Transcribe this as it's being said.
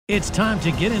It's time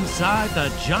to get inside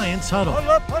the Giants Huddle.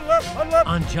 Huddle up, huddle up, huddle up.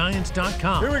 On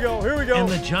Giants.com. Here we go. And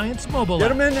the Giants mobile Get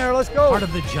app. them in there. Let's go. Part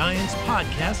of the Giants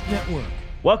Podcast Network.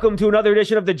 Welcome to another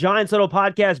edition of the Giants Huddle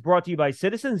Podcast, brought to you by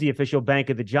Citizens, the official bank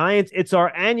of the Giants. It's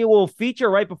our annual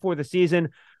feature right before the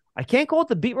season. I can't call it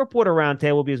the Beat Reporter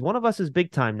Roundtable because one of us is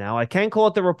big time now. I can call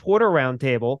it the Reporter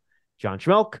Roundtable. John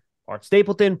Schmelk, Art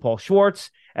Stapleton, Paul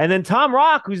Schwartz, and then Tom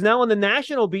Rock, who's now on the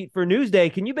national beat for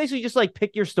Newsday. Can you basically just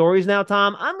pick your stories now,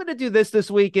 Tom? I'm going to do this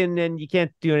week, and you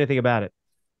can't do anything about it.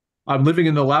 I'm living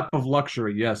in the lap of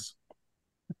luxury, yes.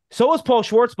 So is Paul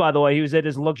Schwartz, by the way. He was at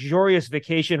his luxurious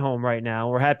vacation home right now.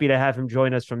 We're happy to have him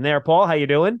join us from there. Paul, how you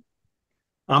doing?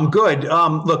 I'm good.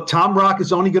 Look, Tom Rock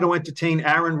is only going to entertain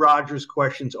Aaron Rodgers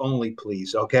questions only,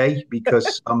 please, okay?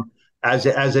 Because as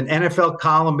an NFL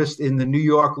columnist in the New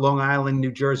York, Long Island,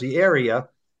 New Jersey area,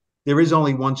 there is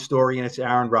only one story, and it's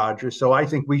Aaron Rodgers. So I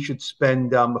think we should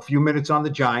spend a few minutes on the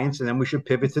Giants, and then we should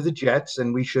pivot to the Jets,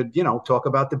 and we should, talk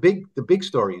about the big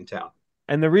story in town.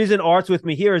 And the reason Art's with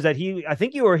me here is that I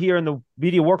think you were here in the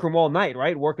media workroom all night,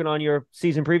 right? Working on your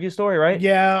season preview story, right?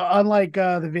 Yeah, unlike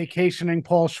the vacationing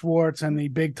Paul Schwartz and the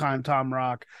big time Tom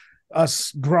Rock,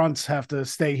 us grunts have to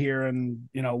stay here and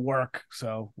work.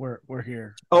 So we're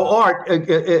here. Oh, Art,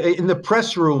 in the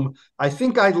press room, I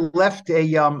think I left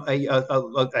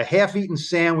a half-eaten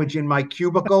sandwich in my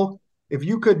cubicle. If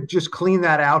you could just clean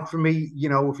that out for me,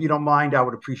 if you don't mind, I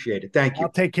would appreciate it. Thank you.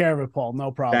 I'll take care of it, Paul.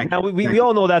 No problem. Now, we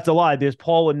all know that's a lie because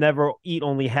Paul would never eat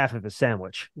only half of a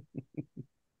sandwich.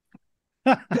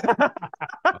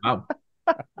 Wow.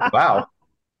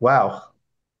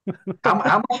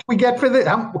 How much we get for this?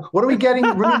 What are we getting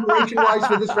remuneration-wise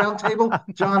for this roundtable?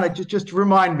 John, just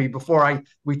remind me before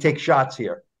we take shots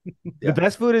here. The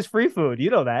best food is free food. You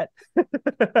know that.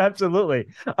 Absolutely.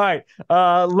 All right.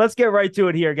 Let's get right to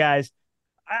it here, guys.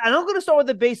 And I'm going to start with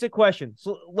the basic question.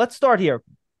 So let's start here.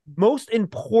 Most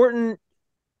important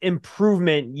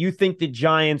improvement you think the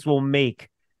Giants will make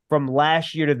from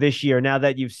last year to this year now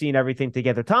that you've seen everything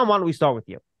together? Tom, why don't we start with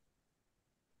you?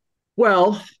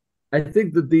 Well, I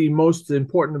think that the most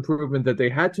important improvement that they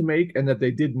had to make and that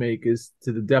they did make is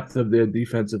to the depth of their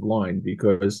defensive line,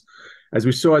 because as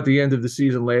we saw at the end of the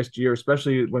season last year,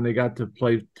 especially when they got to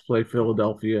play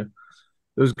Philadelphia,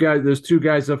 those two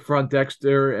guys up front,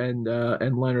 Dexter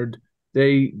and Leonard,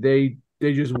 they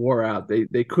just wore out.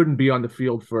 They couldn't be on the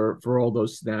field for all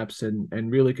those snaps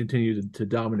and really continue to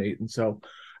dominate. And so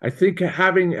I think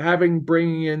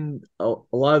bringing in a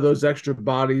lot of those extra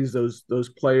bodies, those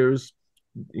players,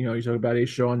 you talk about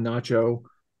Ashawn, Nacho,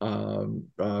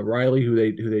 Riley, who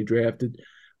they drafted.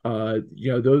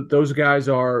 Those guys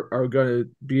are going to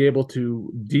be able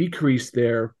to decrease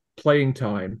their playing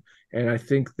time, and I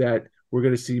think that we're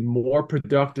going to see more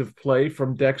productive play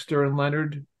from Dexter and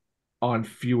Leonard on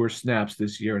fewer snaps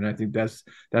this year, and I think that's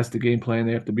the game plan.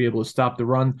 They have to be able to stop the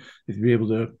run, they have to be able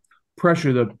to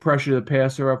pressure the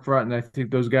passer up front, and I think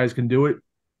those guys can do it.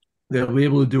 They'll be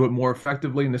able to do it more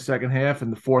effectively in the second half and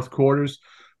the fourth quarters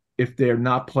if they're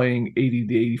not playing 80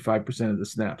 to 85% of the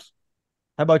snaps.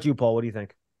 How about you, Paul? What do you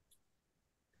think?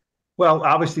 Well,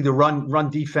 obviously the run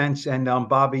defense and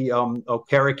Bobby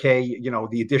Okereke,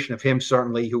 the addition of him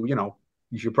certainly, who,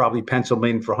 you should probably pencil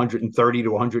in for 130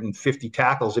 to 150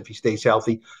 tackles if he stays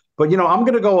healthy. But, I'm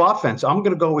going to go offense. I'm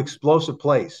going to go explosive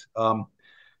plays.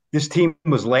 This team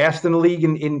was last in the league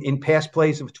in pass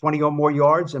plays of 20 or more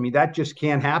yards. I mean, that just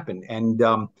can't happen. And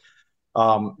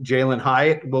Jalen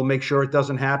Hyatt will make sure it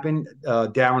doesn't happen.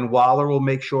 Darren Waller will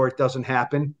make sure it doesn't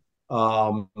happen.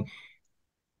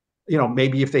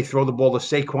 Maybe if they throw the ball to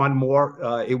Saquon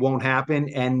more, it won't happen.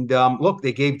 And look,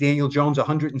 they gave Daniel Jones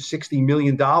 $160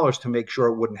 million to make sure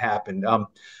it wouldn't happen.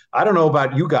 I don't know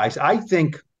about you guys. I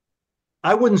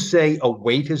wouldn't say a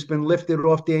weight has been lifted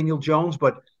off Daniel Jones,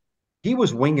 but he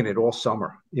was winging it all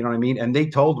summer. You know what I mean? And they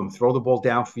told him, throw the ball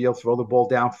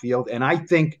downfield. And I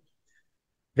think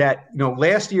that,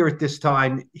 last year at this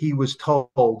time, he was told,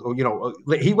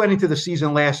 he went into the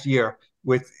season last year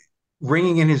with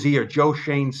ringing in his ear, Joe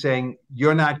Shane saying,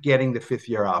 you're not getting the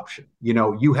fifth-year option.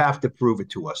 You have to prove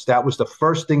it to us. That was the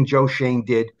first thing Joe Shane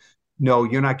did. No,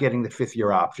 you're not getting the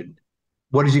fifth-year option.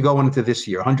 What is he going into this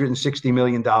year? $160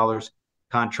 million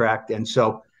contract. And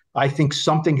so I think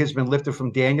something has been lifted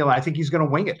from Daniel. I think he's going to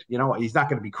wing it. He's not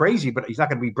going to be crazy, but he's not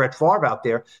going to be Brett Favre out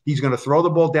there. He's going to throw the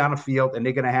ball down the field, and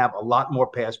they're going to have a lot more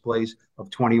pass plays of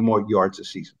 20 more yards a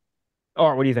season. All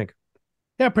right, what do you think?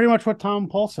 Yeah, pretty much what Tom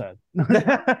Paul said. You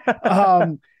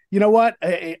know what?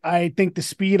 I think the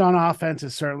speed on offense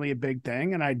is certainly a big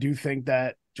thing, and I do think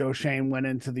that Joe Shane went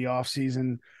into the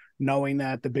offseason knowing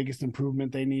that the biggest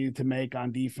improvement they needed to make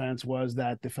on defense was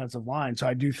that defensive line. So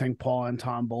I do think Paul and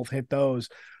Tom both hit those.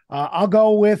 I'll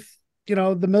go with, the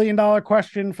 $1 million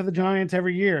question for the Giants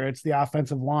every year. It's the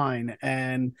offensive line.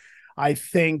 And I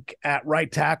think at right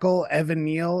tackle, Evan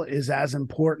Neal is as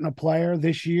important a player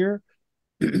this year,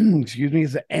 excuse me,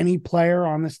 as any player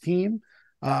on this team.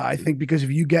 I think because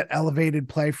if you get elevated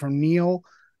play from Neal,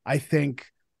 I think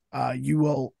you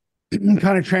will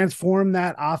kind of transform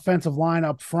that offensive line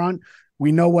up front.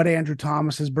 We know what Andrew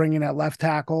Thomas is bringing at left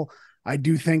tackle. I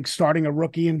do think starting a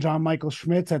rookie in John Michael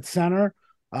Schmitz at center,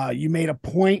 you made a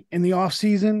point in the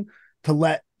offseason to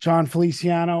let John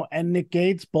Feliciano and Nick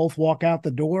Gates both walk out the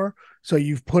door. So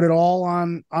you've put it all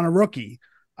on a rookie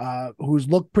who's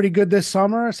looked pretty good this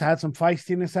summer, has had some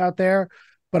feistiness out there.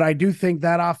 But I do think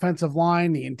that offensive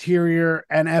line, the interior,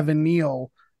 and Evan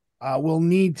Neal will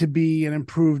need to be an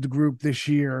improved group this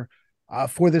year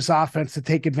for this offense to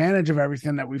take advantage of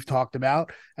everything that we've talked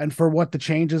about and for what the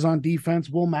changes on defense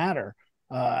will matter.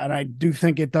 And I do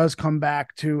think it does come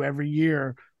back to every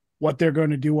year what they're going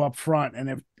to do up front.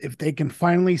 And if they can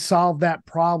finally solve that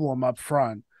problem up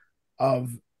front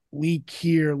of leak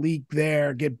here, leak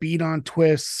there, get beat on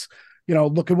twists,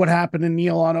 look at what happened to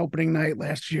Neal on opening night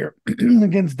last year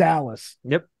against Dallas.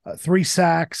 Yep. 3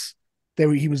 sacks.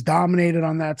 He was dominated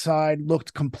on that side,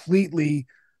 looked completely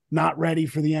not ready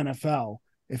for the NFL.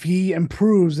 If he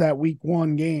improves that week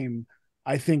 1 game,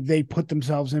 I think they put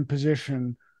themselves in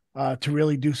position to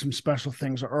really do some special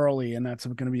things early, and that's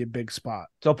going to be a big spot.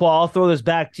 So, Paul, I'll throw this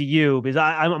back to you because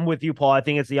I'm with you, Paul. I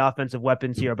think it's the offensive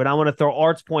weapons here, but I want to throw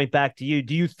Art's point back to you.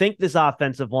 Do you think this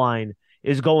offensive line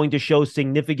is going to show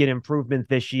significant improvement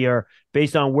this year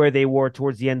based on where they were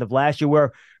towards the end of last year,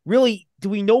 where really, do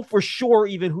we know for sure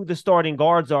even who the starting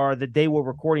guards are the day we're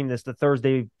recording this,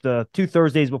 the 2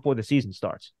 Thursdays before the season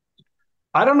starts?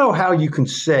 I don't know how you can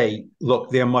say,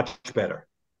 look, they're much better.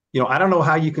 I don't know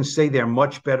how you can say they're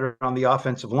much better on the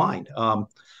offensive line.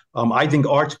 I think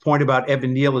Art's point about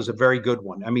Evan Neal is a very good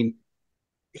one. I mean,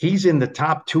 he's in the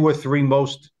top 2 or 3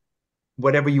 most,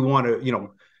 whatever you want to,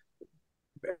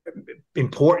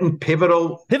 important,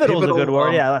 pivotal. Pivotal is a good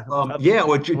word.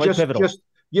 Or just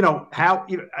how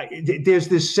there's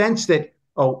this sense that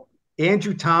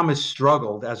Andrew Thomas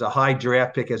struggled as a high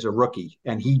draft pick as a rookie,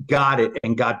 and he got it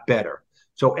and got better.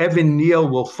 So Evan Neal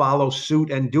will follow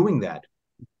suit and doing that.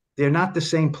 They're not the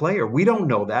same player. We don't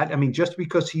know that. I mean, just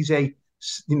because he's the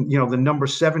number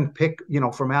 7 pick,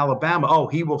 from Alabama,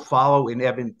 he will follow in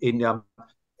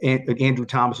Andrew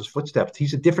Thomas's footsteps.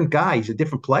 He's a different guy. He's a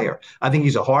different player. I think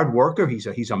he's a hard worker.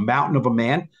 He's a mountain of a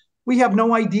man. We have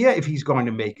no idea if he's going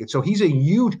to make it. So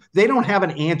they don't have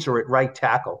an answer at right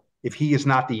tackle if he is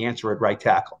not the answer at right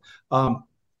tackle.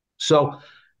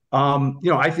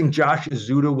 I think Josh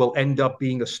Azuda will end up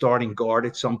being a starting guard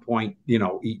at some point,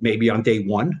 maybe on day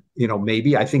 1,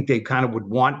 maybe. I think they kind of would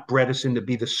want Bredesen to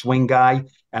be the swing guy.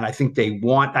 And I think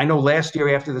I know last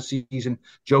year after the season,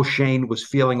 Joe Shane was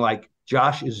feeling like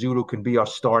Josh Azuda can be our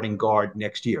starting guard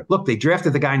next year. Look, they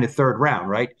drafted the guy in the 3rd round,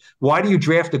 right? Why do you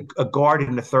draft a guard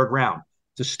in the 3rd round?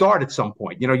 To start at some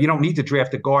point. You don't need to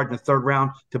draft a guard in the 3rd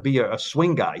round to be a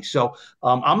swing guy. So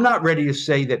I'm not ready to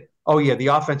say that, the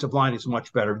offensive line is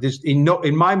much better.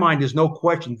 In my mind, there's no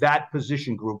question that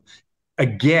position group,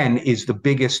 again, is the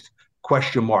biggest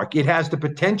question mark. It has the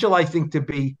potential, I think, to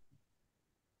be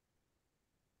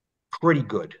pretty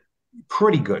good.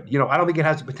 Pretty good. I don't think it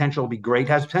has the potential to be great. It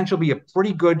has potential to be a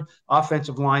pretty good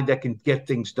offensive line that can get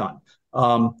things done.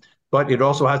 But it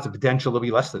also has the potential to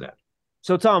be less than that.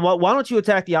 So, Tom, why don't you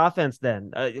attack the offense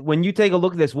then? When you take a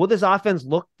look at this, will this offense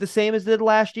look the same as it did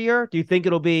last year? Do you think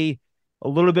it'll be a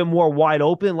little bit more wide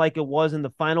open like it was in the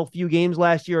final few games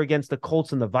last year against the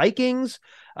Colts and the Vikings?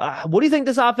 What do you think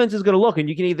this offense is going to look? And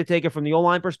you can either take it from the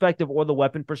O-line perspective or the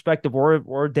weapon perspective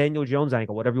or Daniel Jones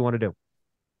angle, whatever you want to do.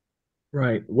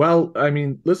 Right. Well, I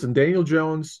mean, listen, Daniel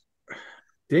Jones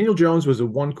was a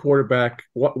one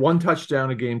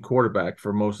touchdown a game quarterback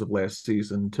for most of last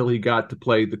season until he got to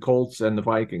play the Colts and the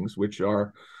Vikings, which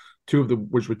were 2 of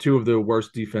the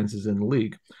worst defenses in the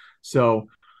league. So,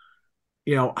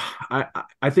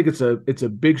 I think it's a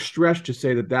big stretch to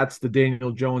say that that's the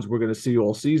Daniel Jones we're going to see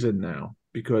all season now,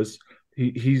 because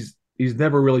he's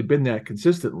never really been that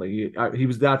consistently. He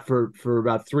was that for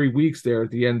about 3 weeks there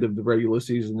at the end of the regular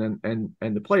season and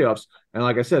the playoffs. And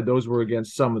like I said, those were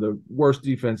against some of the worst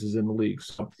defenses in the league.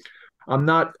 So I'm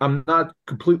not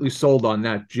completely sold on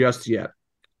that just yet.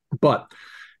 But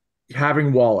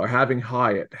having Waller, having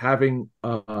Hyatt, having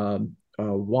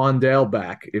Wandale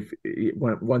back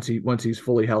once he's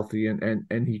fully healthy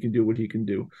and he can do what he can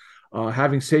do.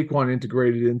 Having Saquon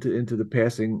integrated into the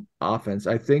passing offense,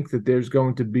 I think that there's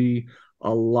going to be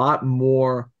a lot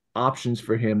more options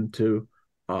for him to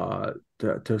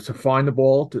to find the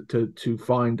ball, to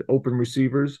find open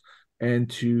receivers, and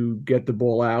to get the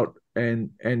ball out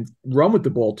and run with the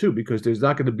ball too, because there's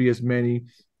not going to be as many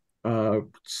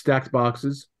stacked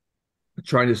boxes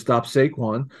trying to stop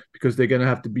Saquon, because they're going to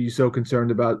have to be so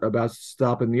concerned about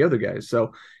stopping the other guys.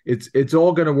 So it's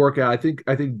all going to work out. I think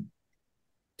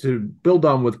to build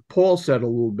on what Paul said a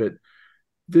little bit,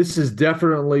 this is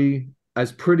definitely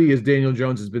as pretty as Daniel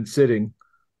Jones has been sitting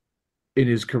in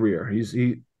his career.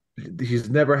 He's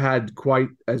never had quite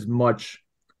as much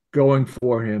going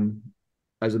for him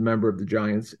as a member of the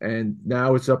Giants, and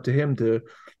now it's up to him to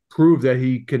prove that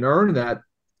he can earn that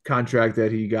contract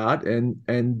that he got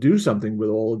and do something with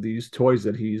all of these toys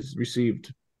that he's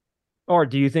received. Or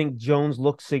do you think Jones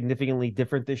looks significantly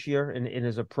different this year in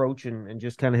his approach and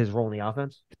just kind of his role in the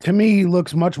offense? To me, he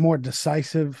looks much more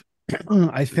decisive.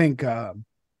 I think,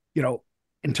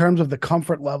 in terms of the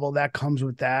comfort level that comes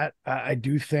with that, I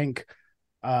do think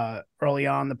early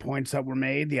on the points that were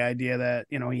made, the idea that,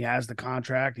 he has the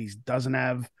contract, he doesn't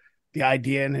have the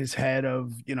idea in his head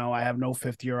of, I have no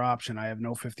fifth-year option.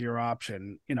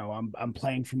 I'm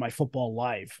playing for my football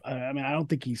life. I don't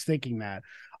think he's thinking that.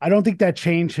 I don't think that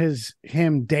changes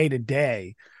him day to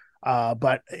day.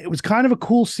 But it was kind of a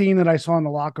cool scene that I saw in the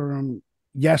locker room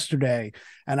yesterday,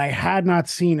 and I had not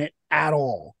seen it at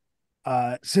all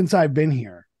since I've been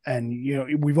here. And,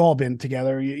 we've all been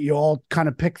together. You all kind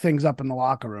of pick things up in the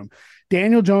locker room.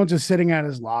 Daniel Jones is sitting at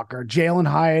his locker. Jalen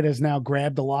Hyatt has now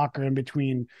grabbed the locker in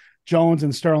between Jones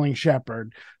and Sterling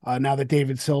Shepard, now that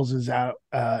David Sills is out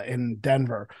in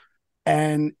Denver.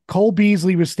 And Cole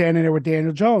Beasley was standing there with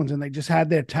Daniel Jones, and they just had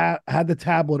the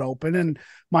tablet open. And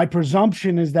my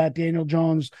presumption is that Daniel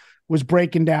Jones was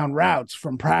breaking down routes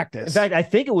from practice. In fact, I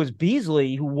think it was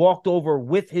Beasley who walked over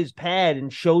with his pad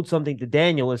and showed something to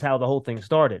Daniel is how the whole thing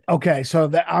started. Okay,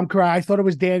 so I'm correct. I thought it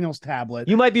was Daniel's tablet.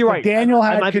 You might be right. Daniel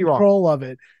had control of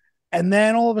it. And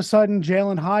then all of a sudden,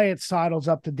 Jalen Hyatt sidles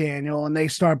up to Daniel, and they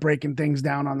start breaking things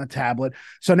down on the tablet.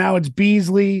 So now it's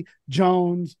Beasley,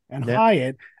 Jones, and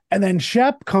Hyatt. And then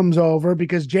Shep comes over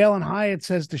because Jalen Hyatt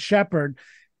says to Shepard,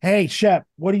 "Hey, Shep,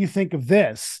 what do you think of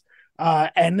this?"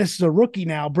 And this is a rookie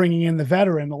now bringing in the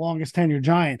veteran, the longest tenured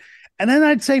Giant. And then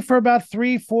I'd say for about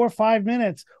 3, 4, 5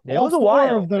 minutes, it was a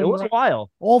while.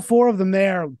 All four of them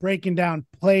there breaking down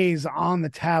plays on the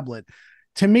tablet.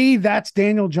 To me, that's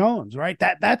Daniel Jones, right?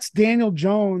 That's Daniel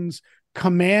Jones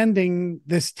commanding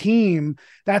this team.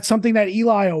 That's something that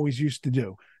Eli always used to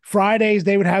do. Fridays,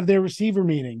 they would have their receiver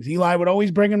meetings. Eli would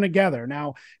always bring them together.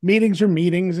 Now, meetings are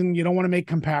meetings, and you don't want to make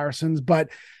comparisons, but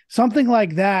something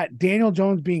like that, Daniel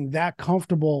Jones being that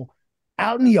comfortable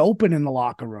out in the open in the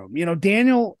locker room.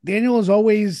 Daniel is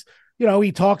always,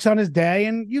 he talks on his day,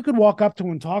 and you could walk up to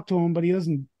him and talk to him, but he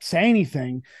doesn't say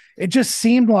anything. It just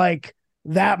seemed like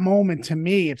that moment to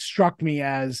me, it struck me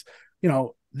as,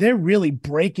 they're really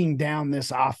breaking down this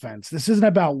offense. This isn't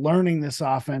about learning this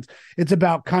offense. It's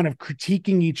about kind of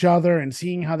critiquing each other and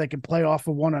seeing how they can play off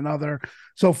of one another.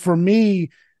 So for me,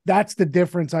 that's the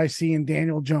difference I see in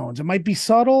Daniel Jones. It might be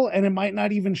subtle, and it might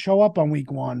not even show up on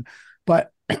week 1,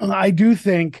 but I do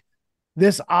think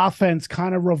this offense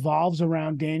kind of revolves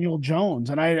around Daniel Jones.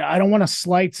 And I don't want to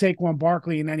slight Saquon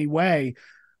Barkley in any way,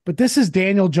 but this is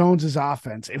Daniel Jones's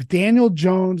offense. If Daniel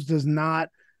Jones does not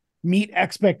meet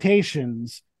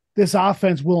expectations, this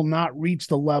offense will not reach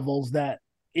the levels that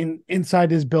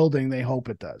inside his building they hope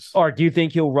it does. Or do you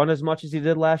think he'll run as much as he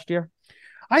did last year?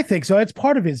 I think so. It's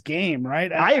part of his game,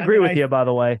 right? I agree with you, by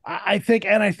the way. I think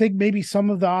maybe some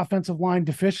of the offensive line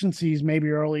deficiencies, maybe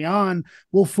early on,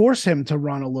 will force him to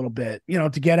run a little bit,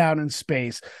 to get out in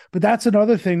space. But that's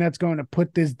another thing that's going to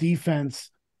put this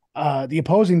defense, the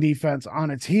opposing defense,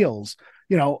 on its heels.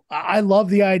 I love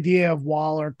the idea of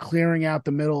Waller clearing out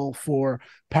the middle for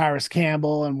Paris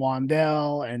Campbell and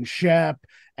Wandell and Shep.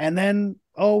 And then,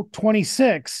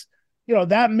 26,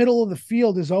 that middle of the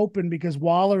field is open because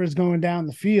Waller is going down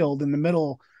the field in the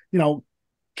middle,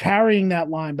 carrying that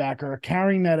linebacker,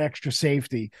 carrying that extra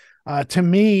safety. To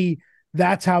me,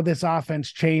 that's how this offense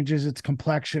changes its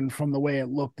complexion from the way it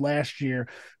looked last year,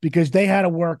 because they had to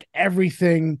work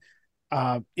everything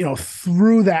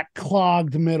through that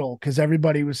clogged middle because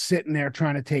everybody was sitting there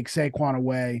trying to take Saquon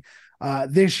away.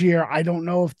 This year, I don't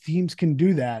know if teams can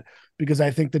do that because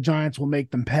I think the Giants will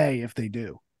make them pay if they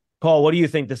do. Paul, what do you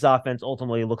think this offense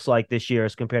ultimately looks like this year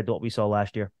as compared to what we saw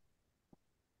last year?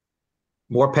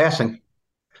 More passing.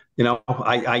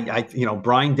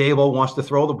 Brian Daboll wants to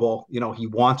throw the ball. He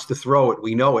wants to throw it.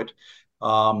 We know it.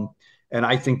 And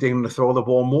I think they're going to throw the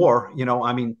ball more.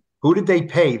 Who did they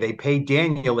pay? They paid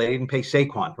Daniel. They didn't pay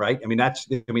Saquon, right?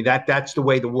 That's the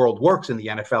way the world works in the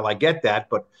NFL. I get that,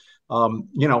 but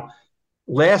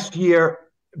last year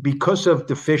because of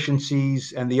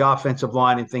deficiencies and the offensive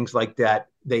line and things like that,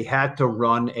 they had to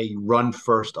run a run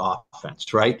first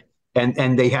offense, right?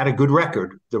 And they had a good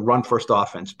record, the run first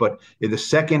offense. But in the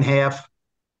second half,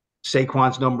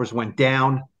 Saquon's numbers went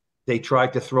down. They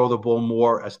tried to throw the ball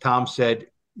more. As Tom said,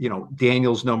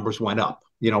 Daniel's numbers went up.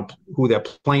 Who they're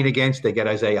playing against, they get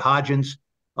Isaiah Hodgins.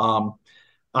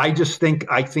 I think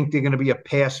they're going to be a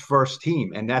pass first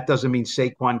team, and that doesn't mean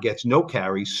Saquon gets no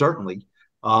carries, certainly.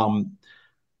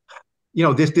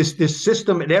 This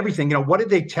system and everything. What did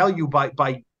they tell you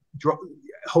by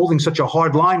holding such a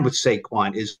hard line with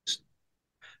Saquon? Is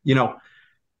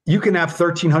you can have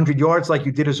 1,300 yards like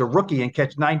you did as a rookie and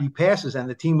catch 90 passes, and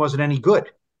the team wasn't any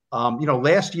good.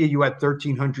 Last year you had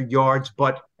 1,300 yards,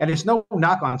 and it's no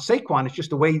knock on Saquon. It's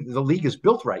just the way the league is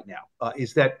built right now.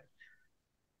 Is that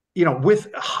with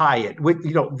Hyatt,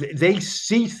 they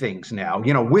see things now.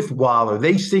 With Waller,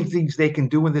 they see things they can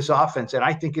do in this offense, and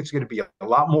I think it's going to be a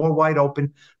lot more wide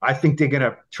open. I think they're going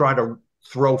to try to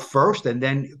throw first, and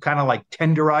then kind of like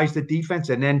tenderize the defense,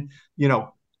 and then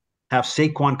have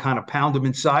Saquon kind of pound them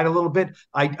inside a little bit.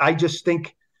 I just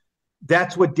think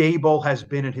that's what Daboll has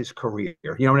been in his career.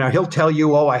 Now he'll tell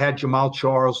you, I had Jamal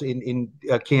Charles in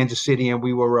Kansas City, and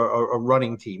we were a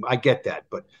running team. I get that,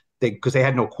 but because they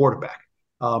had no quarterback.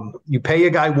 You pay a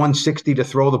guy 160 to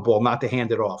throw the ball, not to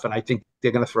hand it off, and I think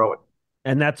they're going to throw it.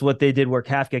 And that's what they did where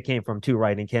Kafka came from too,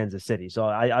 right, in Kansas City. So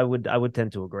I would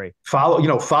tend to agree.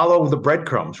 Follow the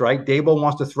breadcrumbs, right? Daboll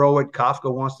wants to throw it.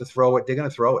 Kafka wants to throw it. They're going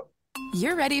to throw it.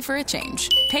 You're ready for a change.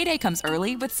 Payday comes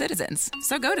early with Citizens,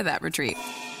 so go to that retreat.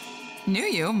 New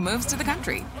you moves to the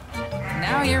country.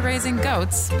 Now you're raising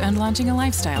goats and launching a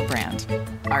lifestyle brand.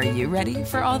 Are you ready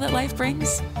for all that life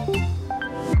brings?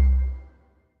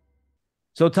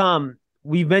 So, Tom,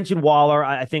 we've mentioned Waller.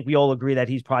 I think we all agree that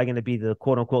he's probably going to be the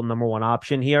quote-unquote number one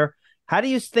option here. How do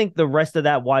you think the rest of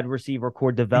that wide receiver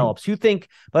core develops? You think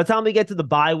by the time we get to the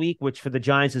bye week, which for the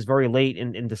Giants is very late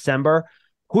in December,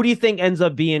 who do you think ends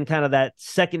up being kind of that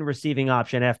second receiving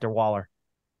option after Waller?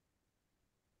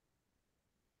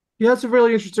 Yeah, that's a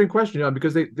really interesting question,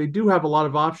 because they do have a lot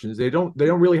of options. They don't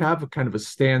really have a kind of a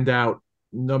standout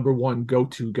number one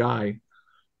go-to guy.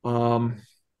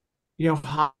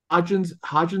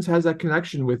 Hodgins has that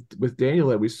connection with Daniel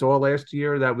that we saw last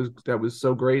year that was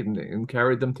so great and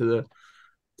carried them to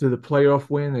the playoff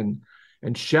win,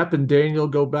 and Shep and Daniel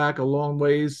go back a long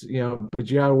ways, but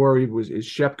you gotta worry, is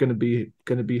Shep going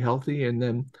to be healthy? And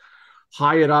then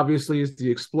Hyatt obviously is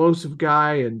the explosive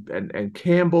guy, and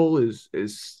Campbell is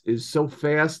so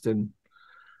fast, and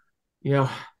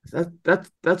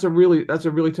that's a really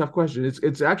tough question.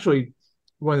 It's actually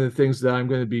one of the things that I'm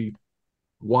going to be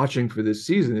watching for this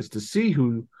season is to see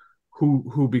who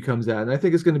becomes that, and I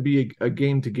think it's going to be a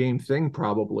game to game thing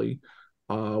probably,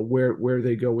 where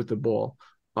they go with the ball.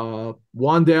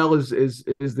 Wandale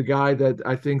is the guy that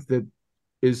I think that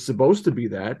is supposed to be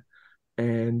that,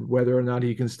 and whether or not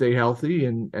he can stay healthy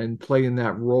and play in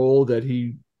that role that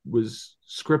he was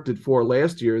scripted for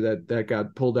last year that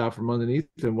got pulled out from underneath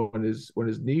him when his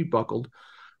knee buckled.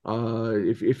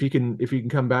 If he can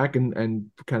come back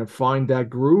and kind of find that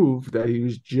groove that he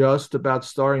was just about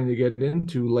starting to get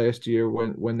into last year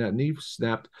when that knee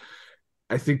snapped,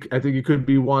 I think it could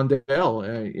be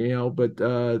Wandale,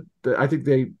 but I think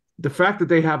the fact that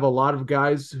they have a lot of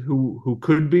guys who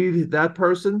could be that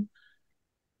person,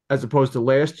 as opposed to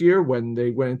last year when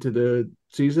they went into the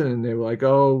season and they were like,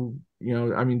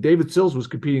 David Sills was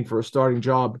competing for a starting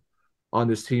job on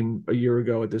this team a year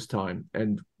ago at this time,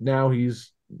 and now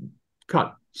he's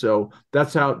cut. So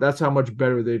that's how much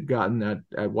better they've gotten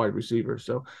at wide receiver.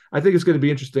 So I think it's going to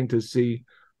be interesting to see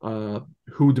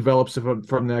who develops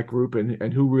from that group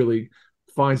and who really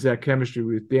finds that chemistry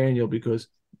with Daniel, because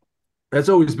that's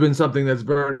always been something that's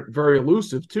very, very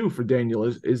elusive too for Daniel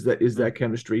is that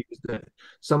chemistry. Is that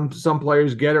some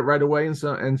players get it right away and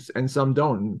some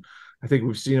don't. And I think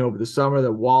we've seen over the summer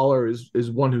that Waller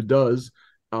is one who does,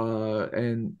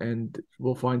 and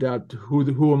we'll find out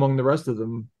who among the rest of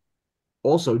them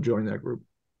also join that group.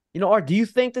 Art, do you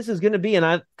think this is going to be, and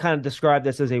I've kind of described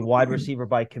this as a wide receiver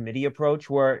by committee approach,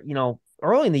 where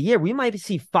early in the year we might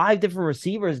see 5 different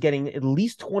receivers getting at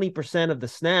least 20% of the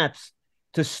snaps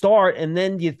to start, and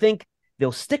then do you think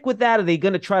they'll stick with that? Are they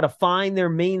going to try to find their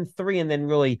main 3 and then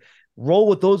really roll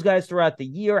with those guys throughout the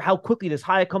year? How quickly does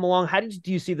Hyatt come along? How do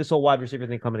you see this whole wide receiver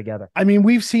thing coming together? I mean,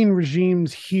 we've seen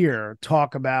regimes here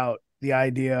talk about the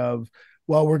idea of,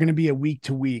 well, we're going to be a week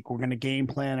to week. We're going to game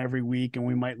plan every week, and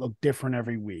we might look different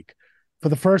every week. For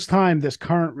the first time, this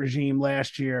current regime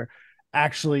last year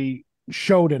actually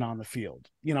showed it on the field.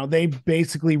 They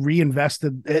basically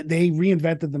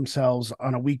reinvented themselves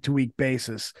on a week-to-week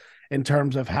basis in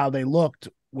terms of how they looked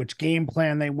which game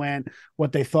plan they went,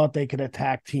 what they thought they could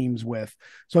attack teams with.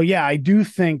 So, yeah, I do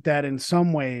think that in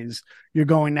some ways you're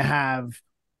going to have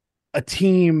a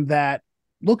team that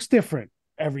looks different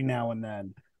every now and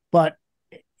then. But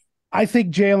I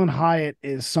think Jalen Hyatt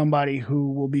is somebody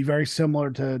who will be very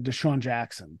similar to Deshaun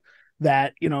Jackson,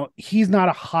 that, he's not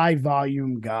a high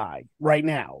volume guy right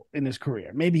now in his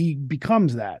career. Maybe he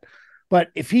becomes that. But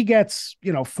if he gets,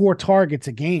 4 targets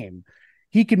a game,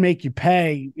 he can make you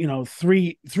pay,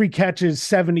 three catches,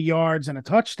 70 yards and a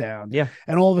touchdown. Yeah.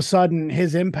 And all of a sudden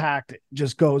his impact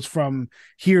just goes from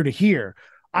here to here.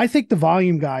 I think the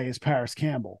volume guy is Paris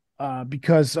Campbell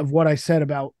because of what I said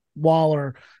about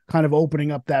Waller kind of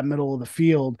opening up that middle of the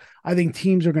field. I think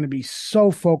teams are going to be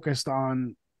so focused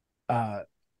on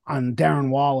Darren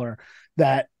Waller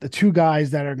that the two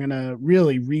guys that are going to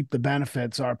really reap the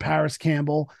benefits are Paris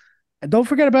Campbell. And don't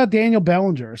forget about Daniel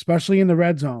Bellinger, especially in the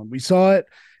red zone. We saw it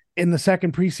in the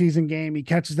second preseason game. He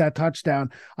catches that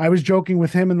touchdown. I was joking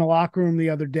with him in the locker room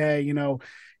the other day.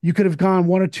 You could have gone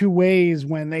one or two ways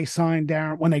when they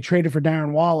traded for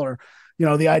Darren Waller.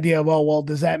 The idea of, well,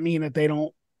 does that mean that they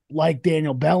don't like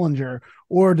Daniel Bellinger,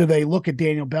 or do they look at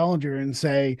Daniel Bellinger and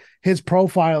say his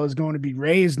profile is going to be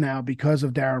raised now because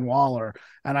of Darren Waller?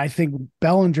 And I think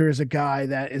Bellinger is a guy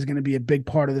that is going to be a big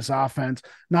part of this offense,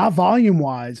 not volume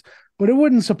wise, but it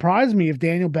wouldn't surprise me if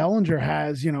Daniel Bellinger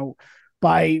has,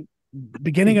 by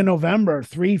beginning of November,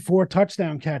 3-4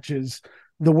 touchdown catches.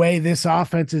 The way this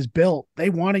offense is built,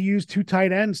 they want to use 2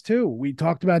 tight ends too. We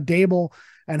talked about Dable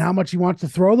and how much he wants to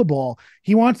throw the ball.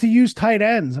 He wants to use tight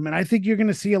ends. I mean, I think you're going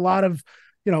to see a lot of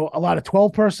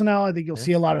 12 personnel. I think you'll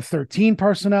see a lot of 13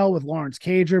 personnel with Lawrence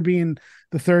Cager being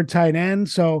the third tight end.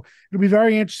 So it'll be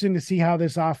very interesting to see how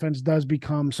this offense does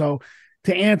become. So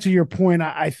to answer your point,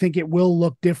 I think it will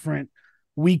look different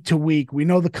week to week. We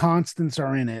know the constants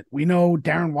are in it. We know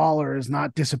Darren Waller is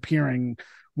not disappearing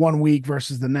one week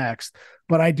versus the next,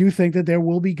 but I do think that there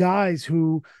will be guys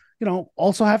who,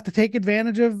 also have to take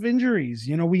advantage of injuries.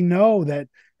 We know that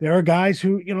there are guys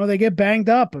who, they get banged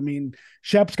up. I mean,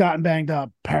 Shep's gotten banged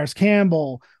up, Paris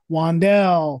Campbell,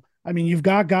 Wandell. I mean, you've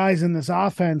got guys in this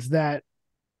offense that,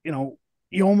 you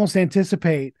almost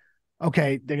anticipate,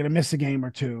 okay, they're going to miss a game or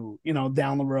two,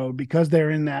 down the road because they're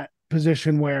in that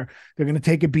position where they're going to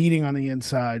take a beating on the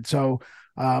inside. So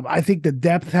I think the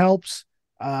depth helps.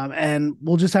 And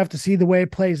we'll just have to see the way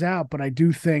it plays out. But I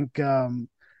do think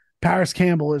Paris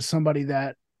Campbell is somebody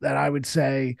that I would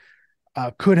say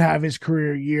could have his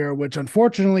career year, which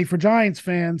unfortunately for Giants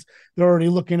fans, they're already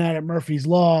looking at it Murphy's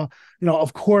Law.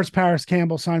 Of course, Paris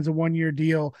Campbell signs a 1-year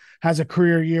deal, has a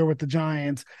career year with the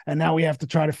Giants, and now we have to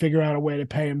try to figure out a way to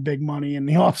pay him big money in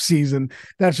the offseason.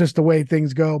 That's just the way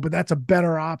things go. But that's a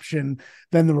better option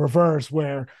than the reverse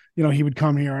where, he would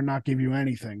come here and not give you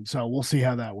anything. So we'll see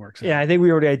how that works. Yeah, I think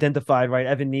we already identified, right,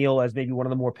 Evan Neal as maybe one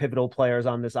of the more pivotal players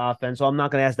on this offense. So I'm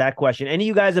not going to ask that question. Any of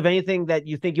you guys have anything that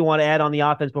you think you want to add on the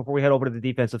offense before we head over to the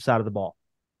defensive side of the ball?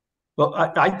 Well,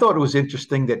 I thought it was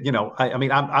interesting that,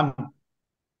 I'm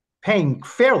paying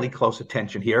fairly close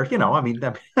attention here.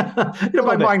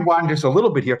 My mind wanders a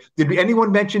little bit here. Did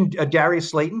anyone mention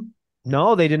Darius Slayton?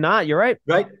 No, they did not. You're right.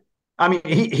 Right. I mean,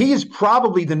 he is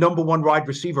probably the number 1 wide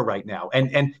receiver right now.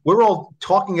 And we're all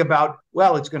talking about,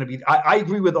 well, it's going to be, I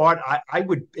agree with Art. I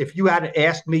would, if you had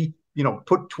asked me,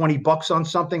 put $20 on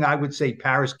something, I would say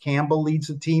Paris Campbell leads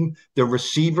the team, the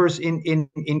receivers in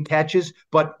catches,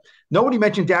 but nobody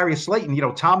mentioned Darius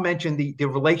Slayton. Tom mentioned the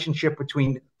relationship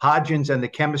between Hodgins and the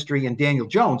chemistry and Daniel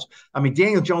Jones. I mean,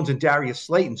 Daniel Jones and Darius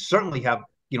Slayton certainly have,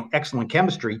 excellent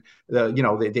chemistry.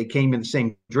 They came in the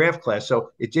same draft class.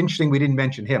 So it's interesting we didn't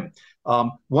mention him.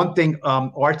 One thing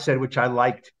Art said, which I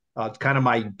liked, it's kind of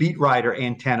my beat writer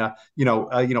antenna.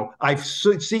 I've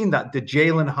seen that the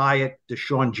Jalen Hyatt,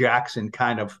 Deshaun Jackson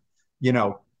kind of, he's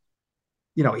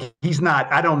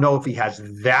not. I don't know if he has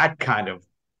that kind of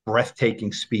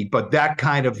breathtaking speed, but that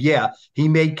kind of, he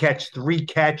may catch 3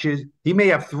 catches. He may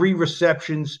have 3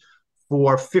 receptions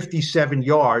for 57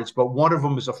 yards, but one of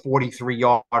them is a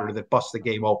 43-yarder that busts the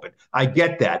game open. I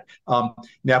get that.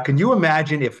 Now, can you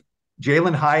imagine if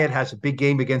Jalen Hyatt has a big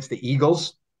game against the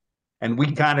Eagles, and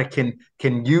we kind of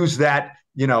can use that?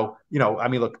 I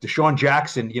mean, look, Deshaun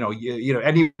Jackson.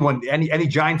 Any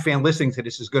Giant fan listening to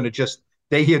this is going to just,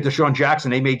 they hear Deshaun Jackson,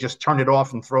 they may just turn it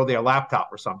off and throw their laptop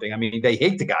or something. I mean, they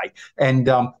hate the guy, and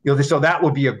so that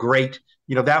would be a great,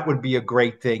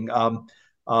 thing.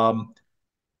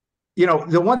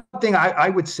 The one thing I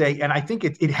would say, and I think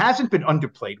it hasn't been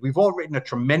underplayed. We've all written a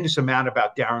tremendous amount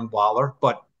about Darren Waller,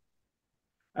 but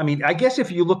I mean, I guess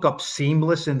if you look up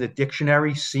seamless in the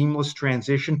dictionary, seamless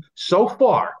transition, so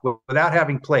far, without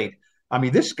having played, I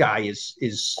mean, this guy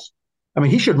is I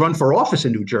mean, he should run for office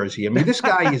in New Jersey. I mean, this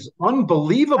guy is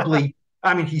unbelievably.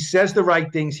 I mean, he says the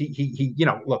right things. He.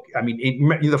 Look. I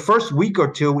mean, the first week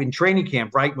or two in training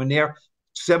camp, right when they're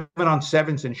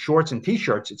 7-on-7s in shorts and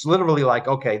t-shirts, it's literally like,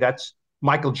 okay, that's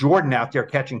Michael Jordan out there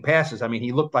catching passes. I mean,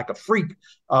 he looked like a freak.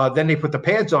 Then they put the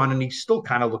pads on, and he still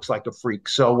kind of looks like a freak.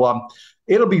 So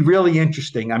it'll be really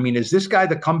interesting. I mean, is this guy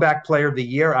the comeback player of the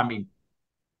year? I mean,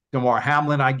 Damar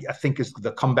Hamlin, I think, is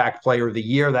the comeback player of the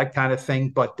year, that kind of thing.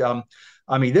 But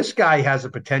I mean, this guy has a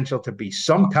potential to be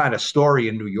some kind of story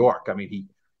in New York. I mean,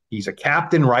 he's a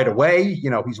captain right away.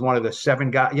 He's one of the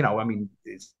 7 guys. I mean,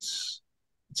 it's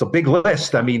a big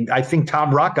list. I mean, I think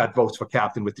Tom Rock got votes for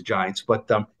captain with the Giants,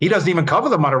 but he doesn't even cover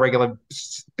them on a regular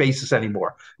basis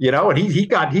anymore. And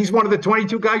he's one of the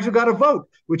 22 guys who got a vote,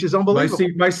 which is unbelievable.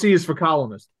 My C is for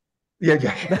columnist. Yeah.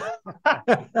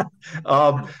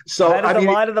 So that is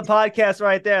the line of the podcast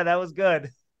right there. That was good.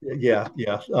 Yeah.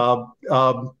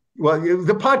 Well,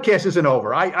 the podcast isn't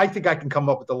over. I think I can come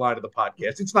up with the line of the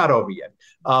podcast. It's not over yet.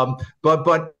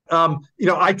 But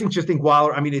I think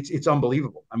Waller. I mean, it's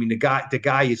unbelievable. I mean, the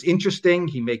guy is interesting.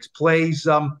 He makes plays.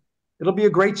 It'll be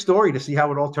a great story to see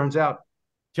how it all turns out.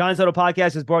 Giants Huddle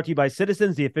Podcast is brought to you by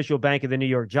Citizens, the official bank of the New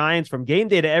York Giants. From game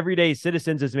day to every day,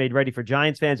 Citizens is made ready for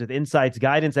Giants fans with insights,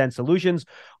 guidance, and solutions.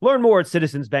 Learn more at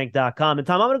citizensbank.com. And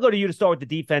Tom, I'm going to go to you to start with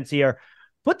the defense here.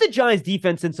 Put the Giants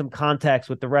defense in some context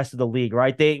with the rest of the league,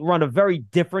 right? They run a very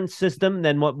different system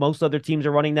than what most other teams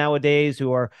are running nowadays,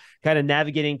 who are kind of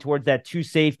navigating towards that 2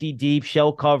 safety, deep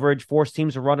shell coverage, force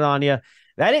teams to run it on you.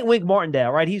 That ain't Wink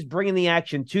Martindale, right? He's bringing the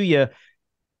action to you.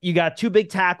 You got 2 big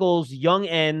tackles, young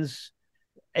ends,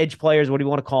 edge players, what do you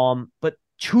want to call them, but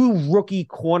 2 rookie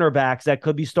cornerbacks that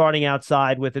could be starting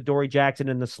outside with Adoree Jackson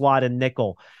in the slot and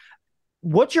nickel.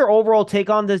 What's your overall take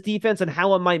on this defense and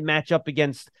how it might match up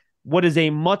against what is a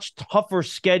much tougher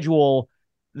schedule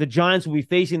the Giants will be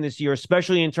facing this year,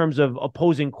 especially in terms of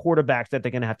opposing quarterbacks that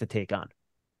they're going to have to take on?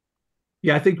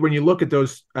 Yeah, I think when you look at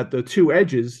the 2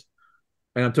 edges,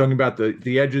 and I'm talking about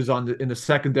the edges in the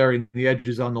secondary and the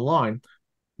edges on the line,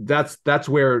 that's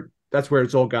where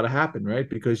it's all got to happen, right?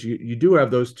 Because you do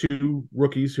have those 2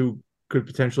 rookies who could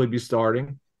potentially be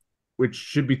starting, which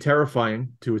should be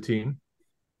terrifying to a team.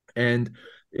 And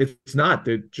it's not.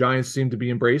 The Giants seem to be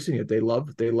embracing it. They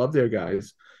love their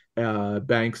guys,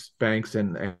 Banks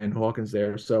and Hawkins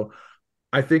there. So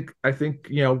I think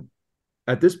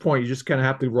at this point you just kind of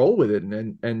have to roll with it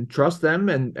and trust them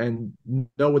and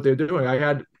know what they're doing.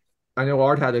 I know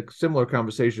Art had a similar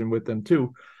conversation with them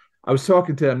too. I was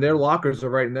talking to them. Their lockers are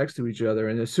right next to each other.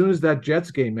 And as soon as that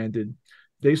Jets game ended,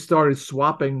 they started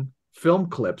swapping film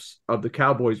clips of the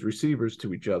Cowboys receivers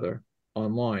to each other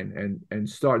online and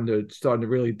starting to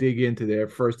really dig into their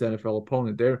first NFL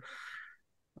opponent.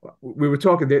 We were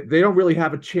talking, they don't really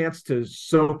have a chance to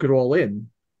soak it all in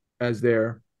as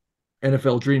their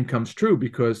NFL dream comes true,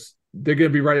 because they're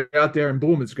going to be right out there and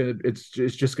boom, it's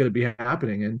just going to be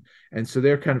happening. And so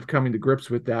they're kind of coming to grips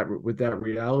with that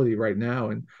reality right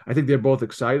now. And I think they're both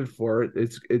excited for it.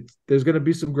 There's going to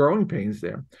be some growing pains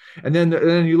there. And then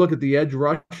you look at the edge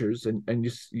rushers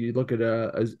and you look at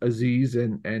Aziz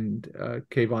and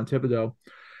Kayvon Thibodeau.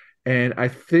 And I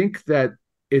think that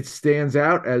it stands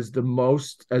out as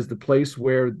the place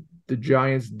where the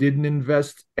Giants didn't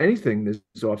invest anything this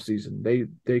offseason.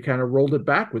 They kind of rolled it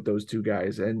back with those 2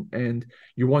 guys, and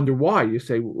you wonder why. You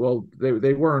say, well,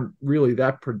 they weren't really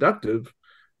that productive,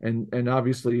 and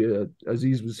obviously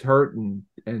Aziz was hurt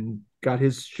and got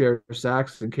his share of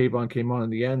sacks, and Kayvon came on in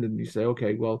the end, and you say,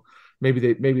 okay, well, maybe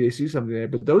they see something there,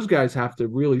 but those guys have to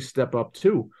really step up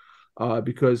too,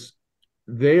 because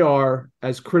they are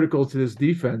as critical to this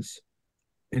defense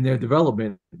in their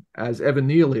development as Evan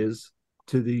Neal is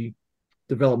to the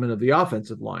development of the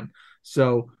offensive line.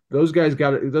 So those guys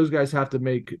have to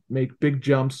make big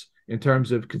jumps in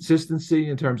terms of consistency,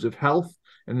 in terms of health,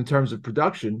 and in terms of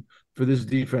production for this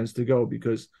defense to go.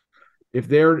 Because if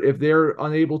they're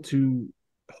unable to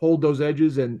hold those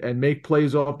edges and make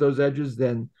plays off those edges,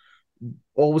 then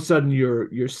all of a sudden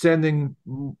you're sending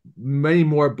many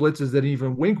more blitzes than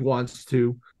even Wink wants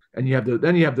to. And you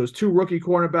have those 2 rookie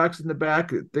cornerbacks in the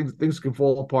back. Things can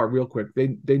fall apart real quick.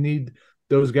 They need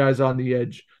those guys on the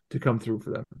edge to come through for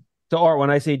them. So, Art, when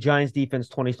I say Giants defense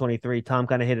 2023, Tom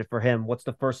kind of hit it for him. What's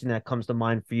the first thing that comes to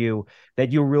mind for you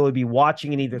that you'll really be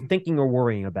watching and either thinking or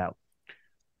worrying about?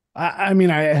 I mean,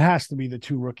 it has to be the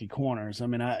 2 rookie corners. I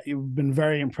mean, I've been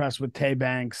very impressed with Tay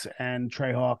Banks and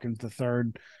Trey Hawkins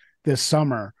III this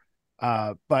summer.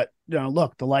 But,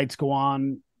 look, the lights go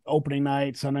on opening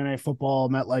night, Sunday Night Football,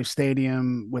 MetLife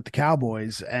Stadium with the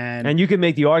Cowboys. And you can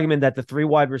make the argument that the 3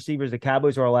 wide receivers the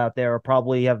Cowboys are all out there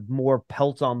probably have more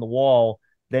pelts on the wall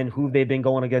than who they've been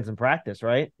going against in practice,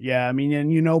 right? Yeah, I mean,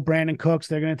 and Brandon Cooks,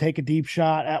 they're going to take a deep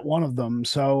shot at one of them.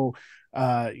 So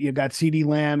you got CeeDee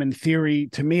Lamb in theory.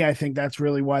 To me, I think that's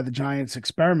really why the Giants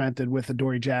experimented with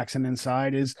Adoree Jackson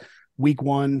inside is week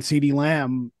one, CeeDee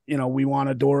Lamb, we want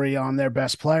Adoree on their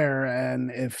best player. And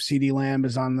if CeeDee Lamb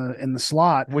is in the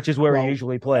slot, which is where he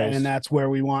usually plays, and that's where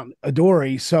we want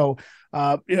Adoree. So,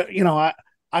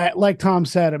 I like Tom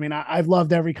said, I mean, I've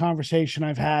loved every conversation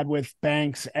I've had with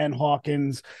Banks and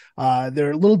Hawkins.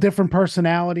 They're a little different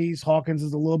personalities. Hawkins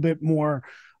is a little bit more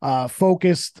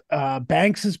focused.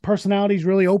 Banks's personality's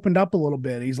really opened up a little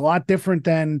bit. He's a lot different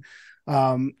than,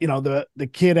 the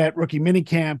kid at rookie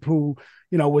minicamp who,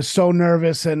 was so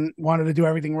nervous and wanted to do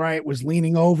everything right, was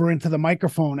leaning over into the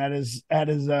microphone at his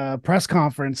press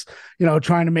conference,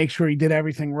 trying to make sure he did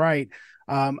everything right.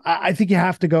 I think you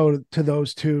have to go to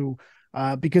those two.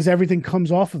 Because everything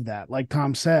comes off of that, like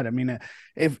Tom said. I mean,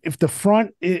 if the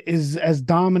front is as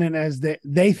dominant as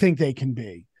they think they can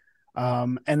be,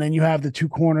 and then you have the two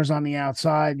corners on the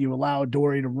outside, you allow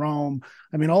Adoree to roam.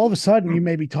 I mean, all of a sudden you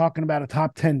may be talking about a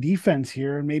top 10 defense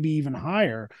here and maybe even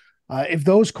higher. If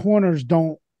those corners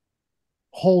don't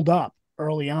hold up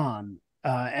early on,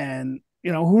 and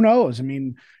who knows? I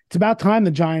mean, it's about time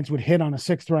the Giants would hit on a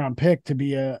 6th round pick to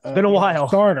be a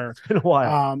starter. It's been a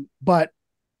while. But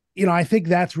I think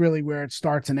that's really where it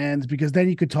starts and ends, because then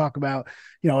you could talk about,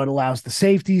 it allows the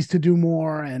safeties to do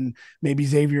more, and maybe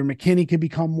Xavier McKinney could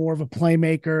become more of a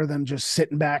playmaker than just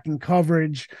sitting back in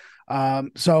coverage.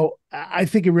 So I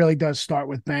think it really does start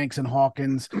with Banks and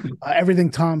Hawkins.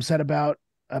 Everything Tom said about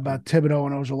Thibodeau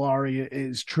and Ojulari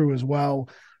is true as well.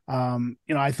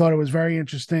 I thought it was very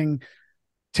interesting.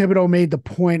 Thibodeau made the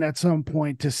point at some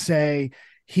point to say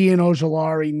he and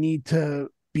Ojulari need to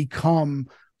become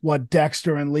what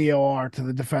Dexter and Leo are to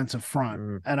the defensive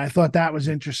front. And I thought that was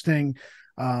interesting.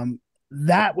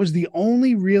 That was the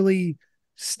only really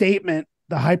statement,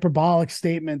 the hyperbolic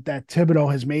statement that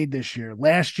Thibodeau has made this year.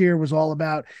 Last year was all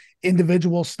about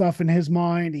individual stuff in his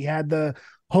mind. He had the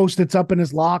Post-its up in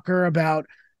his locker about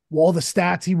all the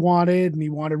stats he wanted, and he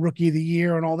wanted rookie of the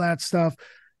year and all that stuff.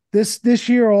 This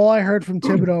year, all I heard from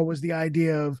Thibodeau was the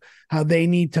idea of how they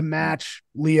need to match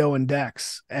Leo and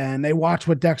Dex, and they watched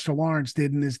what Dexter Lawrence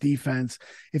did in this defense.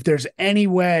 If there's any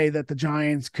way that the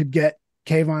Giants could get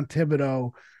Kayvon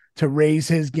Thibodeau to raise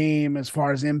his game as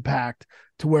far as impact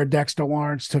to where Dexter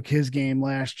Lawrence took his game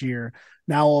last year,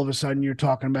 now all of a sudden you're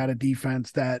talking about a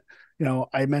defense that,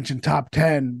 I mentioned top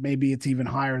 10, maybe it's even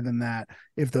higher than that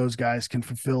if those guys can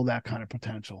fulfill that kind of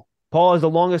potential. Paul, as the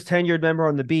longest tenured member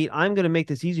on the beat, I'm going to make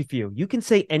this easy for you. You can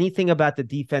say anything about the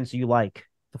defense you like.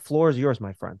 The floor is yours,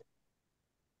 my friend.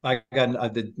 I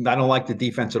don't like the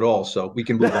defense at all, so we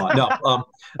can move on. No,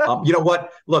 you know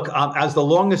what? Look, as the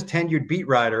longest tenured beat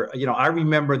writer, I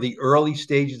remember the early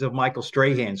stages of Michael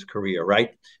Strahan's career,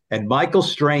 right? And Michael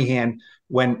Strahan,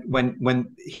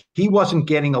 when he wasn't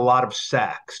getting a lot of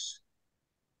sacks,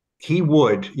 he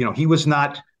would, he was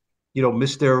not,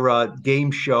 Mr.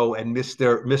 Game Show and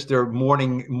Mr.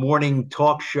 Morning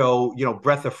Talk Show,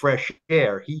 breath of fresh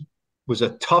air. He was a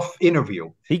tough interview.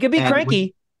 He could be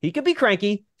cranky. He could be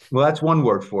cranky. Well, that's one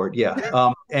word for it.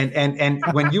 Yeah. And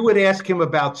when you would ask him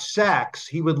about sacks,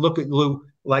 he would look at you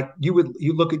like you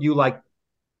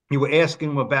were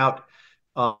asking him about,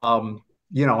 I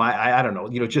don't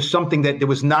know, just something that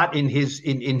was not in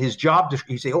his job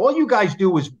description. He'd say, all you guys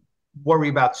do is worry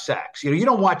about sacks. You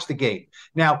don't watch the game.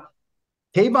 Now,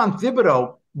 Kayvon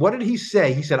Thibodeau, what did he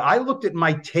say? He said, I looked at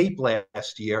my tape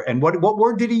last year, and what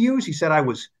word did he use? He said, I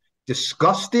was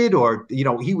disgusted, or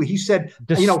he said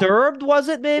disturbed, was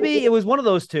it? Maybe it was one of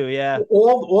those two. Yeah,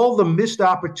 all the missed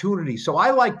opportunities. So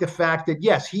I like the fact that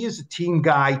yes, he is a team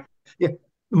guy.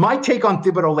 My take on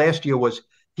Thibodeau last year was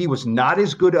he was not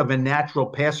as good of a natural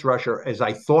pass rusher as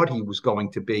I thought he was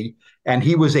going to be, and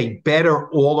he was a better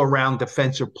all-around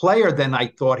defensive player than I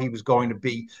thought he was going to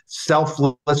be.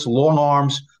 Selfless, long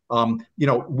arms,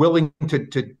 willing to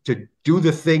do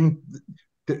the thing.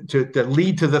 To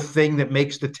lead to the thing that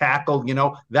makes the tackle,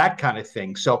 that kind of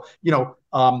thing. So,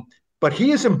 but he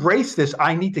has embraced this.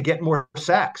 I need to get more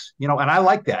sacks, and I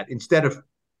like that instead of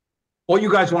all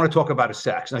you guys want to talk about is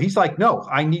sacks. Now he's like, no,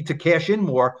 I need to cash in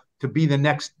more to be the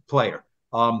next player.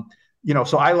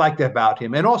 So I like that about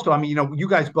him. And also, I mean, you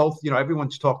guys both,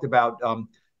 everyone's talked about,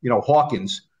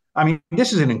 Hawkins. I mean,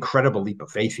 this is an incredible leap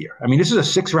of faith here. I mean, this is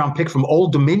a 6th round pick from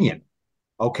Old Dominion.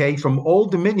 Okay, from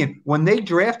Old Dominion. When they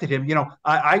drafted him,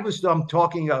 I was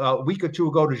talking a week or two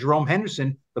ago to Jerome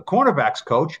Henderson, the cornerbacks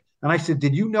coach, and I said,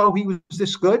 did you know he was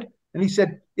this good? And he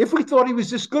said, if we thought he was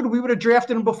this good, we would have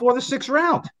drafted him before the 6th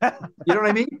round. You know what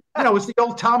I mean? It's the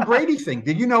old Tom Brady thing.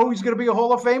 Did you know he's going to be a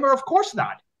Hall of Famer? Of course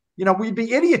not. we'd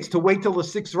be idiots to wait till the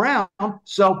 6th round.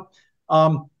 So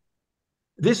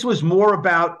this was more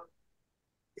about,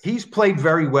 he's played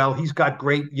very well. He's got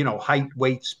great, height,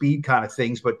 weight, speed kind of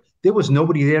things, but there was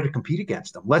nobody there to compete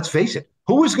against him. Let's face it.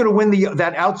 Who was going to win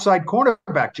that outside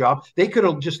cornerback job? They could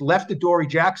have just left Adoree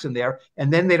Jackson there,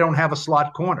 and then they don't have a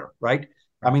slot corner, right?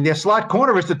 I mean, their slot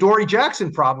corner is Adoree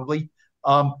Jackson probably.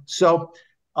 So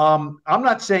I'm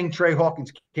not saying Trey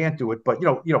Hawkins can't do it, but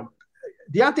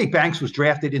Deonte Banks was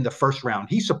drafted in the 1st round.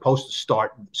 He's supposed to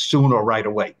start soon or right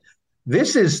away.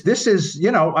 This is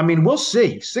we'll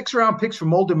see. 6th-round picks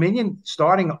from Old Dominion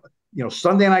starting,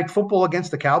 Sunday Night Football against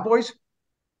the Cowboys.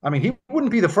 I mean, he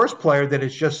wouldn't be the first player that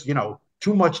is just,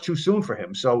 too much too soon for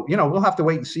him. So, we'll have to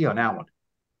wait and see on that one.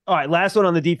 All right, last one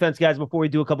on the defense, guys, before we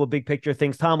do a couple of big picture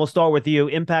things. Tom, we'll start with you.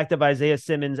 Impact of Isaiah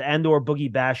Simmons and or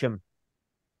Boogie Basham.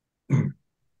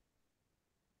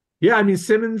 Yeah, I mean,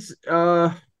 Simmons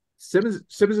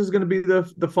is going to be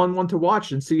the fun one to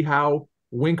watch and see how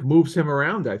Wink moves him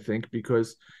around, I think,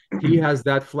 because he has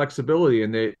that flexibility.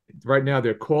 And right now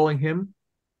they're calling him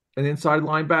an inside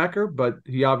linebacker, but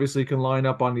he obviously can line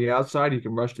up on the outside. He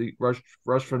can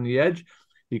rush from the edge.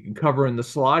 He can cover in the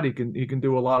slot. He can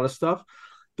do a lot of stuff.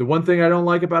 The one thing I don't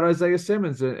like about Isaiah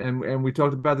Simmons, and we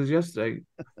talked about this yesterday,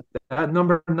 that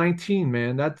number 19,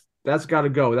 man, that's got to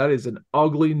go. That is an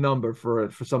ugly number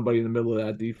for somebody in the middle of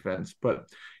that defense. But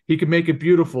he can make it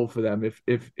beautiful for them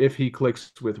if he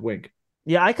clicks with Wink.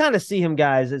 Yeah, I kind of see him,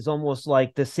 guys, as almost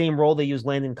like the same role they used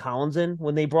Landon Collins in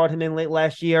when they brought him in late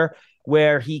last year,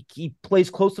 where he plays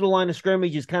close to the line of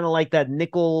scrimmage. He's kind of like that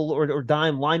nickel or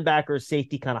dime linebacker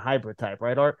safety kind of hybrid type,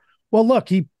 right, Art? Well, look,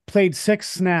 he played 6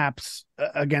 snaps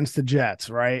against the Jets,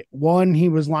 right? One, he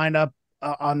was lined up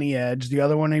on the edge. The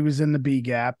other one, he was in the B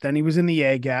gap. Then he was in the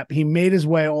A gap. He made his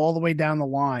way all the way down the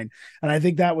line. And I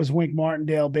think that was Wink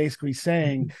Martindale basically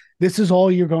saying, this is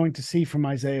all you're going to see from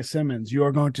Isaiah Simmons. You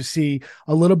are going to see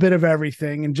a little bit of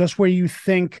everything. And just where you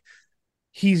think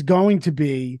he's going to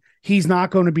be, he's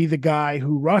not going to be the guy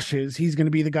who rushes. He's going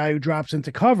to be the guy who drops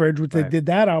into coverage, which They did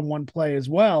that on one play as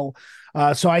well.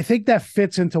 So I think that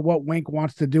fits into what Wink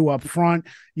wants to do up front.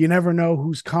 You never know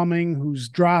who's coming, who's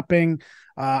dropping.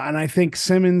 And I think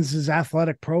Simmons'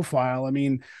 athletic profile, I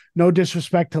mean, no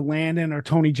disrespect to Landon or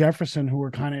Tony Jefferson, who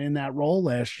were kind of in that role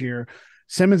last year.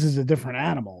 Simmons is a different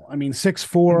animal. I mean,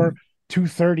 6'4",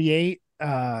 238,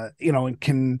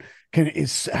 and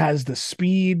has the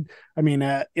speed. I mean,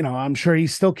 I'm sure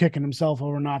he's still kicking himself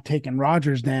over not taking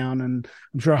Rodgers down. And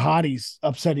I'm sure Hottie's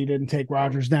upset he didn't take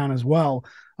Rodgers down as well.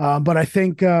 But I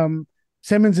think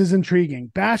Simmons is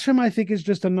intriguing. Basham, I think, is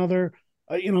just another,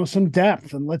 some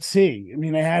depth. And let's see. I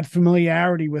mean, I had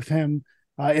familiarity with him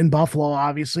in Buffalo,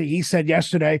 obviously. He said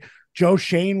yesterday, Joe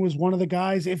Shane was one of the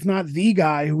guys, if not the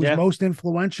guy, who was most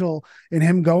influential in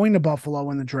him going to Buffalo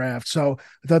in the draft. So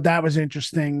I thought that was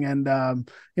interesting. And,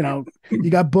 you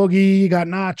got Boogie, you got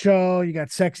Nacho, you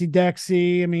got Sexy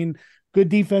Dexy. I mean, good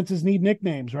defenses need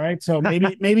nicknames, right? So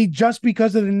maybe just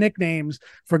because of the nicknames,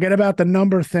 forget about the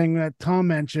number thing that Tom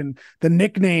mentioned. The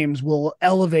nicknames will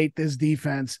elevate this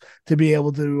defense to be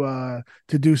able to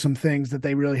do some things that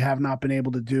they really have not been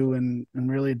able to do in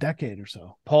really a decade or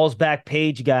so. Paul's back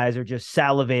page guys are just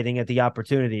salivating at the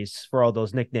opportunities for all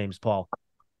those nicknames, Paul.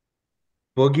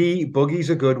 Boogie's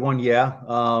a good one, yeah.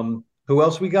 Who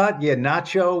else we got? Yeah,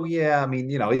 Nacho. Yeah, I mean,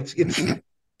 it's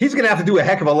he's going to have to do a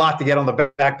heck of a lot to get on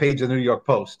the back page of the New York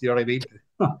Post. You know what I mean?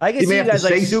 I can see you guys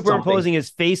like superimposing his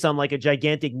face on like a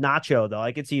gigantic nacho, though.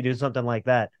 I could see you do something like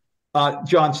that.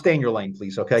 John, stay in your lane,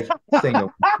 please. Okay. Stay in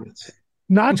your lane.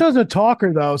 Nacho's a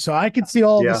talker, though, so I could see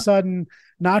all of a sudden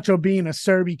Nacho being a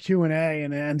Serby Q&A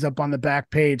and it ends up on the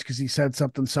back page because he said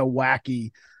something so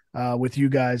wacky with you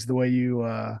guys, the way you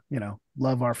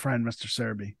love our friend Mr.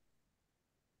 Serby.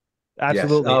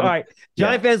 Absolutely. All right.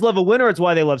 Giant fans love a winner. It's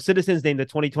why they love Citizens, named the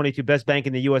 2022 best bank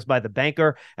in the U.S. by The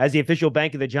Banker. As the official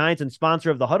bank of the Giants and sponsor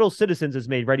of the Huddle, Citizens is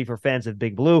made ready for fans of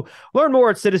Big Blue. Learn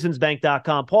more at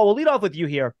citizensbank.com. Paul, we'll lead off with you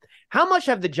here. How much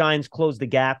have the Giants closed the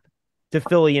gap to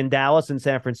Philly and Dallas and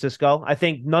San Francisco? I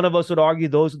think none of us would argue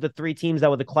those are the 3 teams that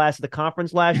were the class of the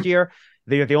conference last year.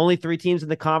 They are the only 3 teams in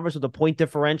the conference with a point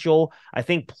differential, I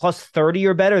think, plus 30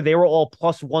 or better. They were all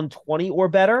plus 120 or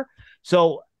better.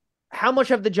 So how much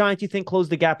have the Giants, you think, closed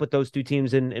the gap with those 2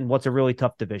 teams in what's a really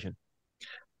tough division?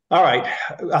 All right.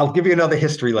 I'll give you another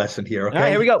history lesson here. Okay. All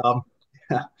right, here we go.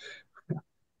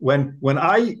 When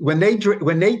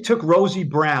they took Rosie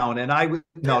Brown and I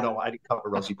didn't cover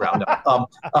Rosie Brown. No.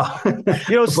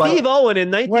 Steve Owen in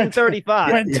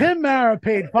 1935. When Tim Mara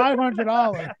paid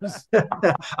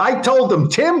 $500. I told him,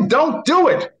 Tim, don't do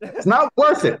it. It's not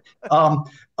worth it.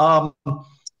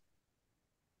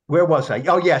 Where was I?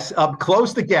 Oh, yes.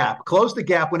 Close the gap. Close the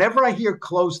gap. Whenever I hear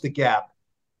close the gap,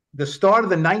 the start of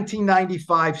the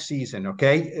 1995 season,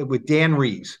 okay, with Dan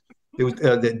Reeves, it was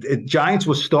the Giants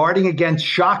was starting against,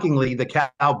 shockingly, the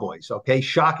Cowboys, okay,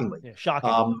 shockingly,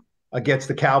 against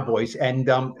the Cowboys. And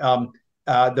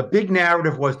the big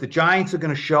narrative was the Giants are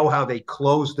going to show how they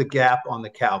close the gap on the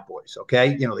Cowboys,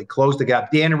 okay? They closed the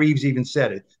gap. Dan Reeves even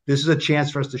said it. This is a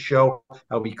chance for us to show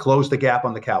how we close the gap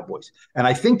on the Cowboys. And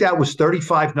I think that was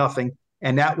 35-0,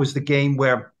 and that was the game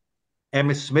where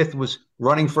Emmitt Smith was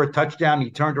running for a touchdown.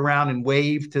 He turned around and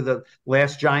waved to the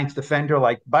last Giants defender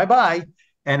like, bye-bye.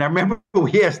 And I remember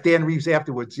we asked Dan Reeves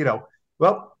afterwards,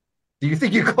 well, do you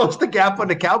think you closed the gap on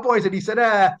the Cowboys? And he said,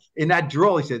 in that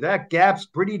drawl, he said, that gap's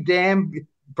pretty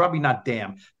probably not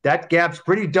damn. That gap's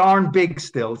pretty darn big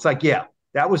still. It's like, yeah,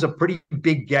 that was a pretty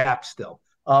big gap still.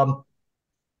 I'm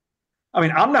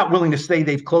not willing to say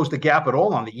they've closed the gap at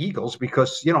all on the Eagles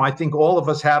because, I think all of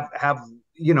us have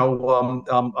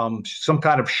some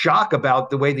kind of shock about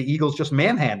the way the Eagles just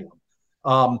manhandle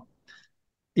them.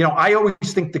 I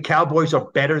always think the Cowboys are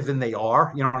better than they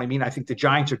are. You know what I mean? I think the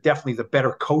Giants are definitely the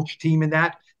better coach team in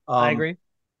that. I agree.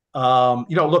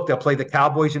 Look, they'll play the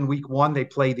Cowboys in week 1. They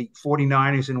play the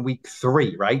 49ers in week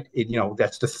 3, right?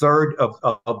 That's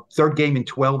the third game in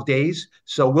 12 days.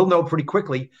 So we'll know pretty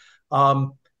quickly.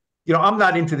 I'm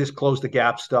not into this close the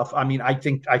gap stuff. I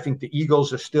think the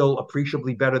Eagles are still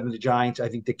appreciably better than the Giants. I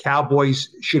think the Cowboys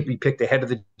should be picked ahead of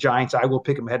the Giants. I will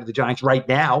pick them ahead of the Giants right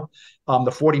now.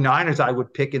 The 49ers I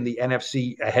would pick in the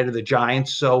NFC ahead of the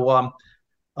Giants. So,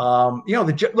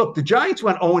 the Giants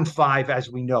went 0-5, as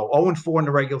we know, 0-4 in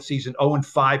the regular season,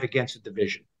 0-5 against the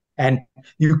division. And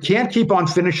you can't keep on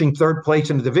finishing third place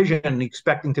in the division and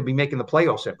expecting to be making the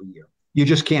playoffs every year. You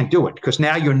just can't do it because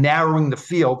now you're narrowing the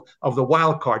field of the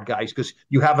wild card guys because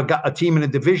you have a team in a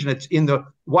division that's in the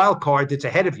wild card that's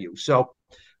ahead of you. So,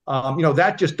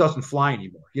 that just doesn't fly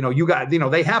anymore.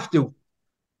 They have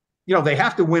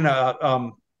to win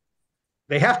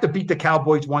they have to beat the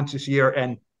Cowboys once this year,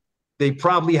 and they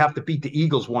probably have to beat the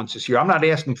Eagles once this year. I'm not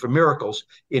asking for miracles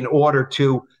in order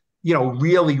to,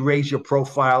 really raise your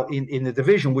profile in the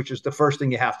division, which is the first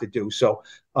thing you have to do. So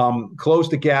close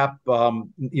the gap.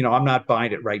 I'm not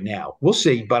buying it right now. We'll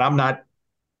see, but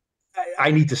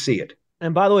I need to see it.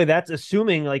 And by the way, that's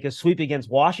assuming like a sweep against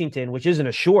Washington, which isn't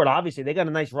assured. Obviously, they got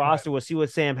a nice roster. We'll see what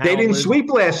Sam Howell They didn't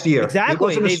sweep last year.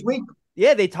 Exactly. It wasn't a sweep.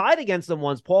 Yeah, they tied against them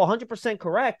once, Paul. 100%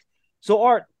 correct. So,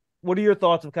 Art, what are your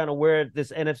thoughts of kind of where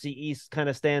this NFC East kind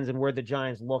of stands and where the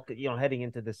Giants look, heading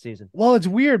into this season? Well, it's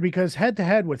weird because head to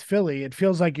head with Philly, it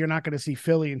feels like you're not going to see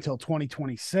Philly until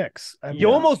 2026. You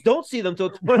almost don't see them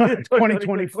until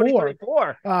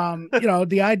 2024.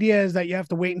 The idea is that you have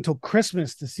to wait until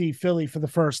Christmas to see Philly for the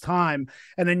first time.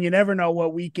 And then you never know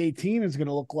what week 18 is going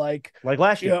to look like. Like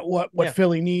last year. What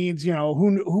Philly needs,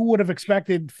 who would have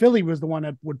expected Philly was the one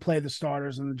that would play the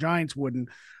starters and the Giants wouldn't.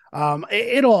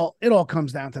 It all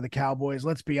comes down to the Cowboys.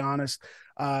 Let's be honest.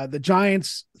 The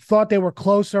Giants thought they were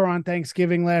closer on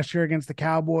Thanksgiving last year against the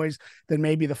Cowboys than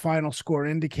maybe the final score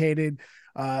indicated.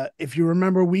 If you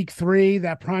remember week 3,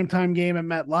 that primetime game at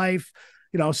MetLife,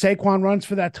 Saquon runs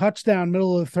for that touchdown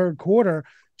middle of the third quarter.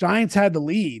 Giants had the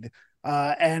lead.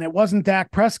 And it wasn't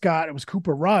Dak Prescott. It was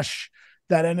Cooper Rush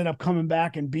that ended up coming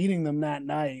back and beating them that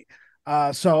night.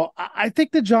 So I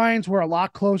think the Giants were a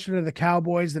lot closer to the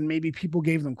Cowboys than maybe people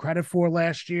gave them credit for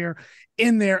last year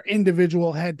in their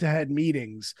individual head-to-head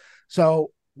meetings.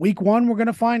 So week 1, we're going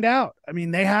to find out.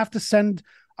 They have to send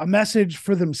a message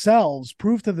for themselves,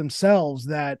 prove to themselves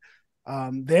that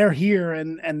they're here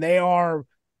and they are,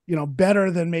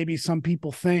 better than maybe some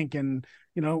people think. And,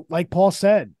 like Paul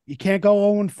said, you can't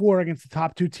go 0-4 against the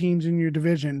top 2 teams in your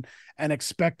division and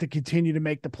expect to continue to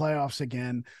make the playoffs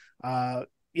again.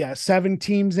 7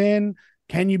 teams in.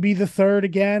 Can you be the third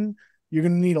again? You're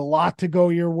going to need a lot to go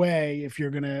your way if you're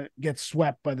going to get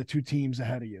swept by the 2 teams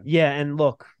ahead of you. Yeah, and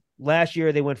look, last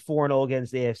year they went 4-0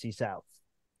 against the AFC South.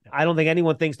 I don't think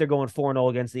anyone thinks they're going 4-0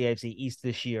 against the AFC East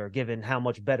this year, given how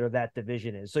much better that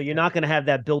division is. So you're not going to have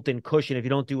that built-in cushion if you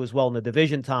don't do as well in the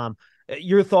division, Tom.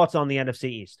 Your thoughts on the NFC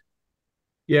East?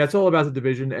 Yeah, it's all about the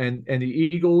division and the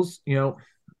Eagles,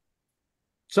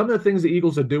 some of the things the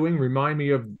Eagles are doing remind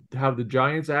me of how the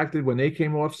Giants acted when they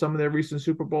came off some of their recent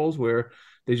Super Bowls, where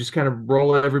they just kind of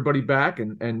roll everybody back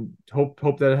and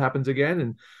hope that it happens again.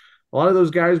 And a lot of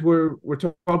those guys were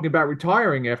talking about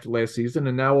retiring after last season,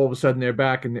 and now all of a sudden they're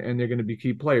back and they're going to be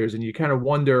key players. And you kind of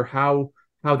wonder how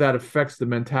that affects the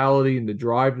mentality and the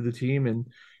drive of the team.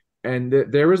 And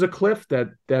there is a cliff that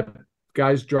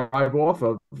guys drive off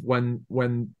of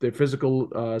when their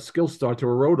physical skills start to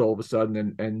erode all of a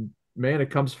sudden, and man, it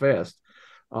comes fast.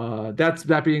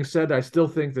 That being said, I still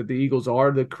think that the Eagles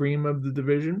are the cream of the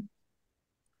division,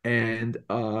 and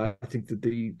I think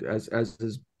that as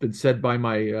has been said by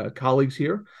my colleagues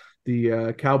here,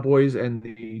 the Cowboys and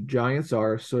the Giants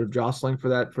are sort of jostling for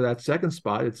that second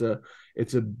spot.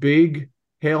 It's a big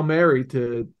Hail Mary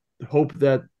to hope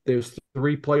that there's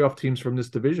 3 playoff teams from this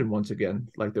division once again,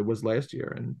 like there was last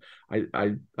year, and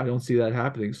I don't see that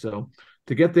happening. So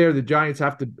to get there, the Giants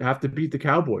have to beat the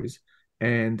Cowboys,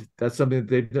 and that's something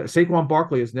that Saquon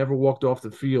Barkley has never walked off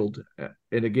the field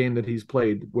in a game that he's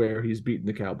played where he's beaten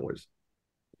the Cowboys.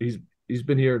 He's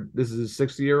been here. This is his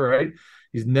 6th year, right?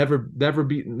 He's never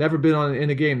been in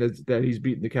a game that he's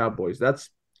beaten the Cowboys. That's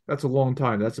a long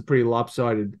time. That's a pretty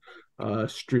lopsided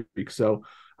streak. So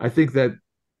I think that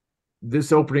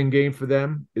this opening game for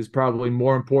them is probably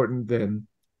more important than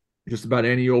just about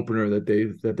any opener that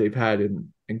they've had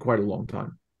in quite a long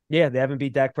time. Yeah, they haven't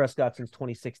beat Dak Prescott since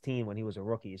 2016 when he was a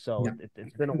rookie. So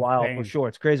it's been a while for sure.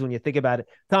 It's crazy when you think about it.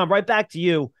 Tom, right back to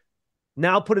you.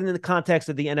 Now put it in the context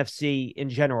of the NFC in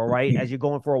general, right? As you're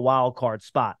going for a wild card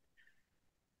spot.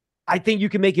 I think you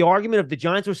can make the argument if the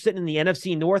Giants were sitting in the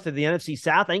NFC North or the NFC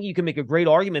South, I think you can make a great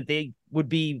argument they would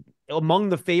be among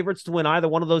the favorites to win either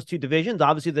one of those 2 divisions.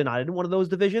 Obviously, they're not in one of those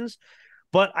divisions.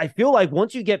 But I feel like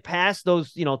once you get past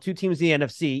those, 2 teams in the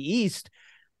NFC East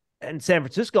and San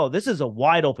Francisco, this is a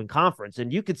wide open conference,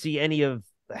 and you could see any of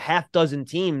a half dozen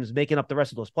teams making up the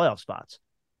rest of those playoff spots.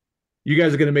 You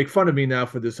guys are going to make fun of me now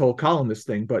for this whole columnist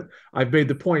thing, but I've made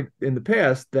the point in the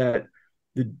past that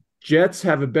the Jets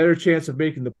have a better chance of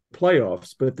making the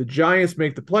playoffs, but if the Giants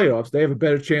make the playoffs, they have a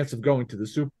better chance of going to the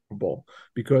Super Bowl,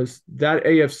 because that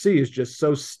AFC is just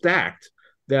so stacked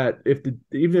that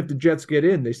even if the Jets get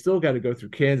in, they still got to go through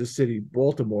Kansas City,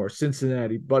 Baltimore,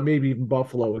 Cincinnati, but maybe even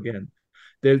Buffalo again.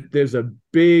 There's a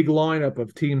big lineup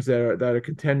of teams that are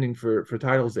contending for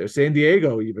titles there. San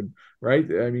Diego, even, right?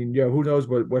 I mean, who knows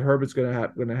what Herbert's going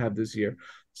to have this year.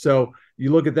 So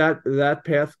you look at that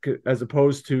path as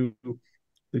opposed to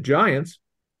the Giants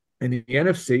and the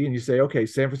NFC, and you say, okay,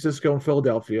 San Francisco and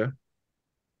Philadelphia,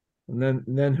 and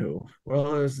then who?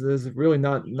 Well, there's really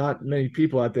not many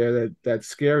people out there that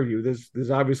scare you.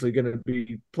 There's obviously going to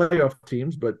be playoff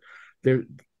teams, but they're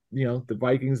the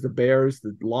Vikings, the Bears,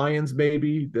 the Lions,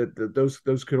 maybe those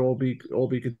could all be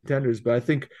contenders. But I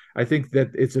think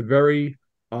that it's a very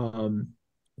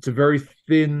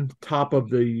thin top of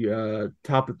the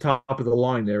top of the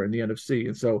line there in the NFC.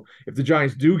 And so if the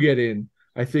Giants do get in,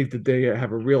 I think that they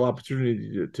have a real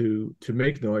opportunity to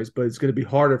make noise, but it's going to be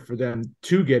harder for them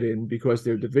to get in because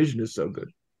their division is so good.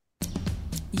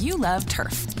 You love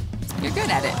turf. You're good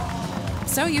at it.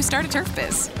 So you start a turf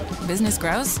biz. Business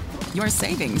grows, your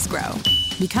savings grow.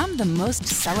 Become the most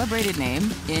celebrated name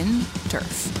in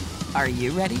turf. Are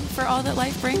you ready for all that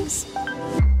life brings?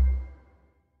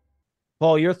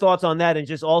 Paul, your thoughts on that, and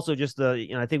just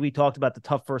I think we talked about the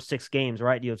tough first 6 games,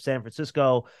 right? You have San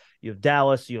Francisco, you have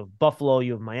Dallas, you have Buffalo,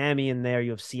 you have Miami in there, you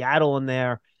have Seattle in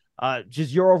there.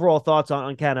 Just your overall thoughts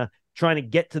on kind of trying to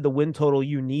get to the win total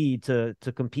you need to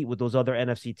compete with those other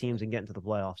NFC teams and get into the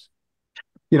playoffs.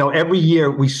 Every year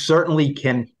we certainly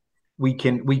can look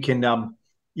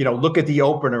at the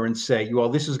opener and say, well,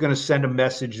 this is going to send a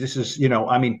message. This is,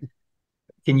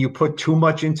 can you put too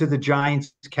much into the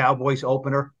Giants Cowboys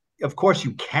opener? Of course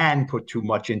you can put too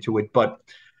much into it, but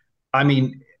I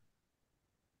mean,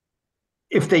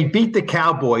 if they beat the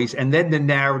Cowboys and then the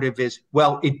narrative is,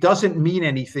 well, it doesn't mean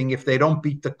anything if they don't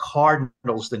beat the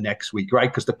Cardinals the next week, right?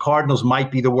 Because the Cardinals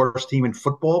might be the worst team in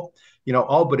football,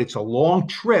 but it's a long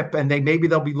trip and maybe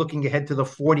they'll be looking ahead to the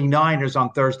 49ers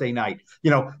on Thursday night.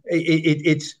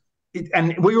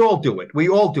 And we all do it. We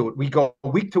go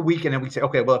week to week and then we say,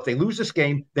 okay, well, if they lose this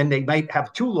game, then they might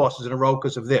have 2 losses in a row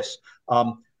because of this.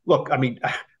 Look, I mean,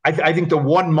 I think the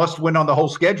one must win on the whole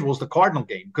schedule is the Cardinal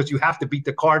game because you have to beat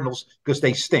the Cardinals because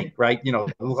they stink, right? They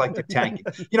look like they're tanking.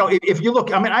 If you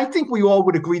look, I mean, I think we all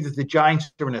would agree that the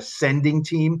Giants are an ascending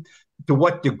team. To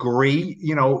what degree,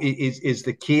 is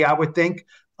the key, I would think.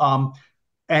 And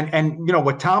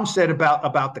what Tom said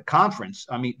about the conference,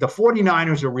 I mean, the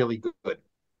 49ers are really good.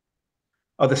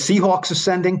 Are the Seahawks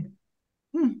ascending?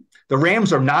 The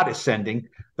Rams are not ascending.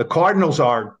 The Cardinals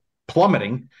are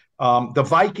plummeting. The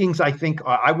Vikings, I think,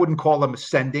 I wouldn't call them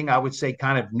ascending. I would say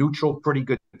kind of neutral, pretty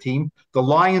good team. The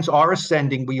Lions are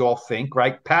ascending, we all think,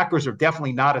 right? Packers are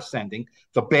definitely not ascending.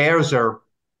 The Bears are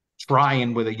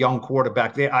trying with a young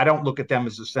quarterback there. I don't look at them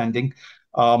as ascending.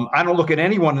 I don't look at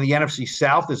anyone in the NFC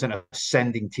South as an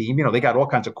ascending team. They got all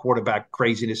kinds of quarterback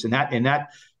craziness in that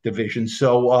division.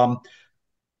 So,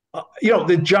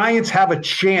 the Giants have a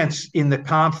chance in the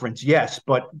conference, yes,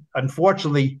 but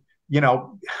unfortunately,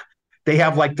 they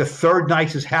have like the third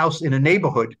nicest house in a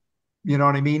neighborhood. You know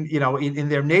what I mean? In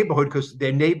their neighborhood, because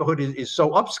their neighborhood is so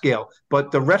upscale,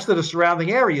 but the rest of the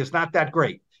surrounding area is not that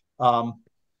great.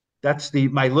 That's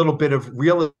my little bit of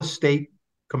real estate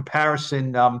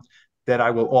comparison that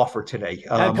I will offer today.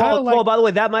 And Paul, by the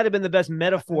way, that might have been the best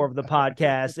metaphor of the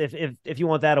podcast. If you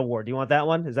want that award, do you want that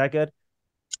one? Is that good?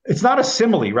 It's not a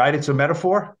simile, right? It's a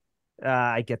metaphor.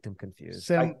 I get them confused.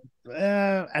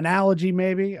 Analogy,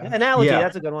 maybe. Analogy. Yeah.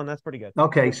 That's a good one. That's pretty good.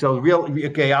 Okay, so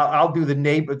I'll do the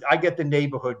neighbor. I get the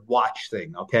neighborhood watch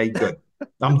thing. Okay, good.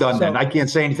 I'm done then. I can't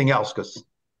say anything else because,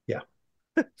 yeah.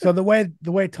 So the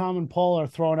way Tom and Paul are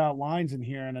throwing out lines in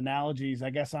here and analogies, I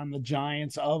guess I'm the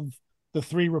Giants of the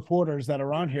three reporters that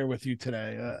are on here with you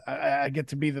today. I get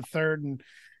to be the third, and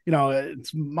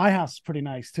it's my house is pretty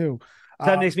nice too.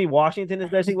 That makes me Washington,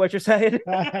 is basically what you're saying.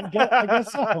 I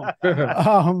guess so.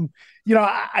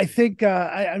 I think,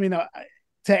 to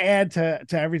add to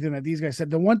everything that these guys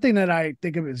said, the one thing that I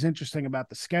think of is interesting about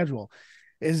the schedule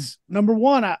is, number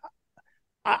one,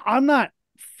 I'm not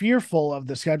fearful of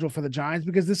the schedule for the Giants,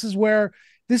 because this is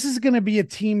going to be a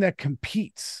team that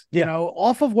competes,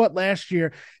 off of what last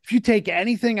year. If you take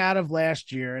anything out of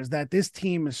last year, is that this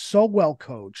team is so well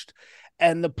coached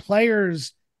and the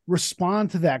players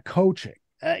respond to that coaching.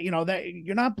 That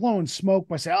you're not blowing smoke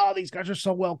by saying, oh, these guys are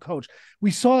so well coached.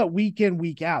 We saw it week in,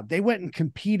 week out. They went and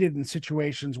competed in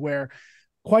situations where,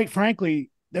 quite frankly,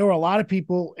 there were a lot of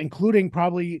people, including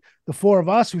probably the four of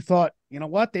us, who thought, you know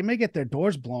what, they may get their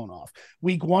doors blown off.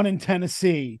 Week 1 in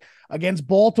Tennessee, against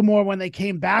Baltimore when they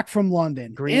came back from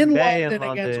London, Green Bay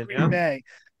against Green Bay.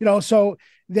 So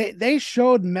they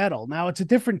showed mettle. Now it's a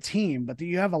different team, but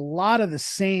you have a lot of the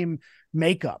same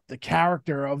makeup, the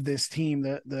character of this team,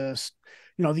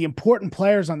 the important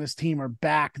players on this team are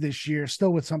back this year,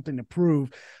 still with something to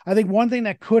prove. I think one thing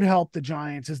that could help the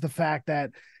Giants is the fact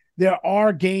that there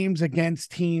are games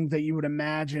against teams that you would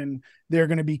imagine they're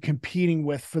going to be competing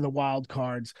with for the wild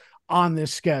cards on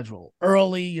this schedule.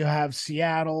 Early, you have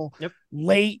Seattle. Yep.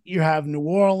 Late, you have New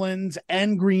Orleans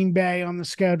and Green Bay on the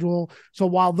schedule. So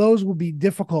while those will be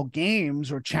difficult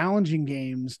games or challenging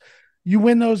games, you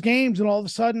win those games, and all of a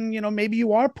sudden, maybe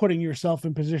you are putting yourself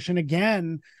in position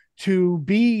again to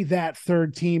be that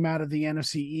third team out of the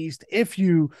NFC East if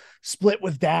you split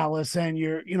with Dallas and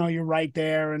you're right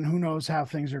there, and who knows how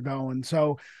things are going.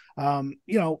 So,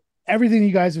 everything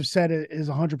you guys have said is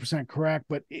 100% correct.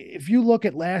 But if you look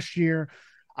at last year,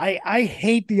 I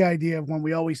hate the idea of when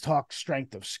we always talk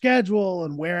strength of schedule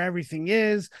and where everything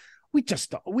is. We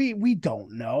just we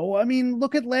don't know. I mean,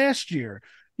 look at last year.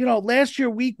 Last year,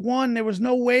 week 1, there was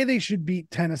no way they should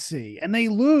beat Tennessee, and they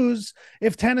lose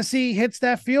if Tennessee hits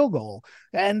that field goal,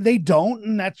 and they don't.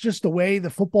 And that's just the way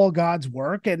the football gods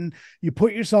work. And you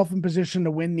put yourself in position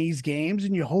to win these games,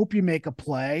 and you hope you make a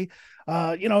play.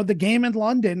 The game in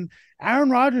London,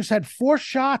 Aaron Rodgers had 4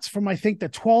 shots from, I think, the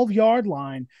 12-yard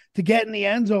line to get in the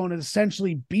end zone and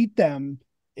essentially beat them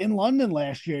in London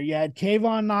last year. You had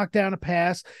Kayvon knock down a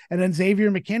pass, and then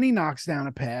Xavier McKinney knocks down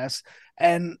a pass.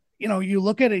 And you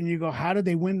look at it and you go, how did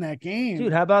they win that game?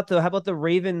 Dude, how about the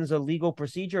Ravens illegal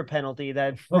procedure penalty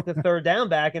that took the third down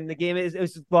back in the game? It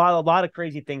was a lot of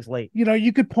crazy things late.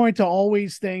 You could point to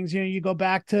always things. You go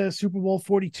back to Super Bowl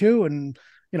 42 and,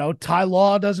 Ty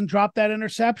Law doesn't drop that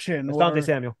interception. Asante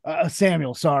Samuel.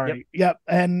 Samuel, sorry. Yep.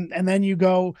 And then you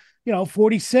go,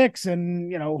 46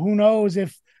 and, who knows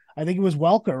if, I think it was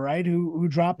Welker, right, who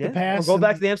dropped the pass. Or go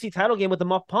back to the NFC title game with the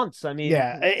muff punts. I mean,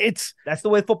 that's the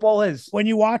way football is. When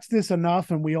you watch this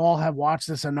enough, and we all have watched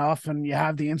this enough, and you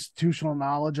have the institutional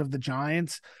knowledge of the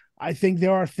Giants, I think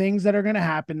there are things that are going to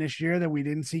happen this year that we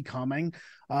didn't see coming.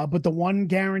 But the one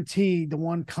guarantee, the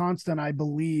one constant, I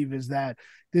believe, is that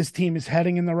this team is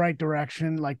heading in the right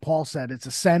direction. Like Paul said, it's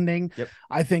ascending. Yep.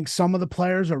 I think some of the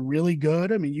players are really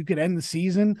good. I mean, you could end the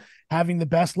season having the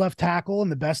best left tackle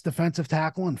and the best defensive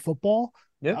tackle in football.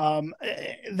 Yep.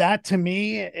 That, to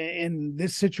me, in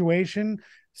this situation,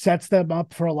 sets them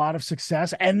up for a lot of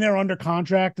success, and they're under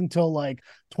contract until like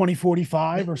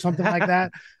 2045 or something like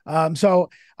that. So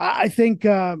I think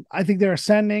they're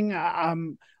ascending.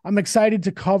 I'm excited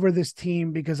to cover this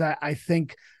team because I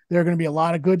think there are going to be a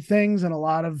lot of good things and a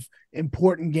lot of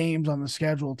important games on the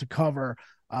schedule to cover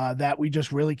that we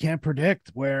just really can't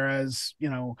predict. Whereas,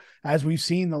 as we've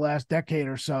seen the last decade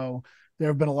or so, there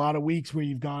have been a lot of weeks where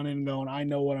you've gone in and going, I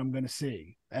know what I'm going to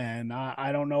see. And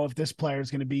I don't know if this player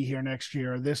is going to be here next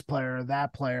year, or this player or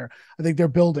that player. I think they're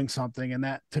building something, and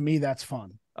that, to me, that's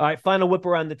fun. All right, final whip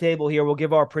around the table here. We'll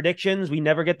give our predictions. We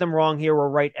never get them wrong here. We're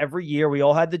right every year. We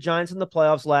all had the Giants in the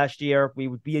playoffs last year. We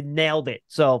nailed it.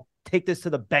 So take this to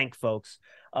the bank, folks.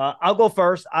 I'll go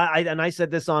first. I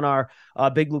said this on our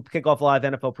Big Loop Kickoff Live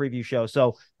NFL preview show.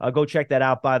 So go check that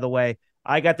out, by the way.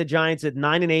 I got the Giants at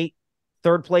 9-8,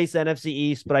 third place NFC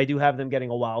East, but I do have them getting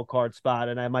a wild card spot.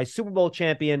 And I have my Super Bowl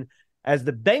champion as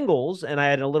the Bengals. And I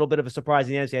had a little bit of a surprise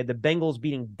in the NFC. I had the Bengals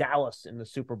beating Dallas in the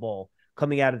Super Bowl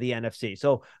coming out of the NFC.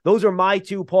 So those are my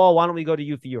two. Paul, why don't we go to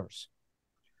you for yours?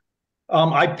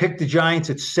 I picked the Giants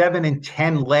at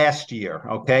 7-10 last year.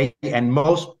 Okay. And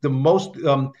the most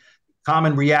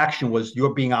common reaction was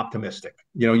you're being optimistic.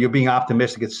 You're being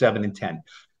optimistic at 7-10.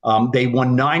 They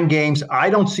won 9 games. I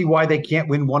don't see why they can't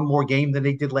win one more game than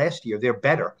they did last year. They're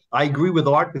better. I agree with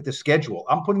Art with the schedule.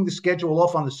 I'm putting the schedule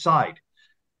off on the side.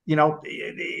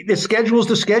 The schedule is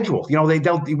the schedule.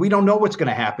 We don't know what's going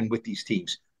to happen with these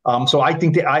teams. So I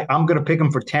think that I'm going to pick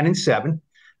them for 10-7.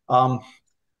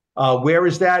 Where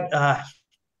is that?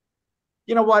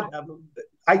 You know what?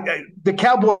 The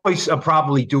Cowboys are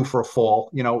probably due for a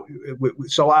fall.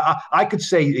 So I could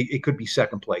say it could be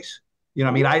second place.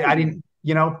 I mean, I didn't.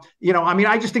 I mean,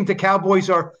 I just think the Cowboys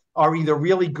are either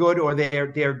really good or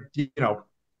their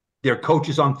coach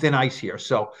is on thin ice here.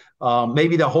 So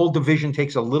maybe the whole division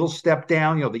takes a little step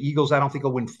down. The Eagles, I don't think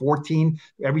will win 14.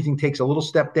 Everything takes a little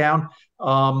step down.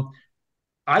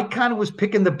 I kind of was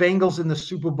picking the Bengals in the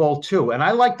Super Bowl too, and I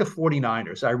like the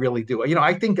 49ers. I really do.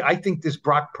 I think this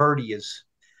Brock Purdy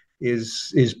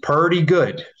is pretty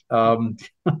good. I'm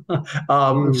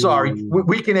sorry,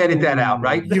 we can edit that out,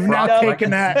 right? You've now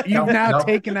taken that. You've now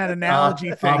taken that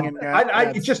analogy thing, and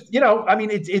it's just I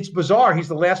mean, it's bizarre. He's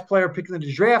the last player picked in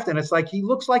the draft, and it's like he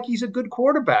looks like he's a good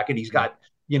quarterback, and he's got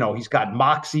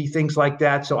moxie, things like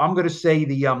that. So I'm going to say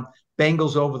the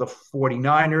Bengals over the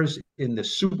 49ers in the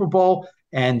Super Bowl,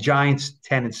 and Giants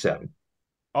 10-7.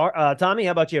 Tommy,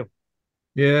 how about you?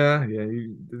 Yeah.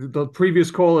 The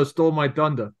previous caller stole my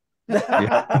thunder.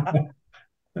 I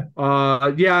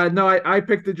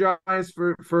picked the Giants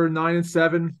for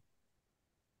 9-7.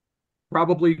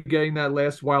 Probably getting that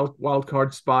last wild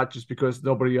card spot just because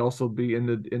nobody else will be in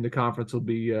the conference will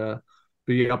be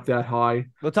up that high.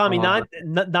 Well, Tommy,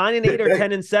 9-8 or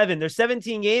 10-7. There's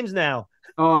 17 games now.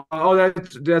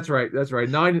 That's right.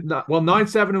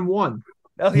 9-7-1.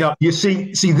 Okay. You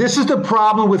see, this is the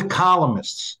problem with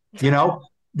columnists.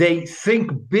 They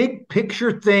think big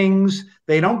picture things.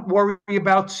 They don't worry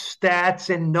about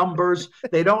stats and numbers.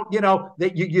 They don't,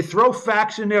 you throw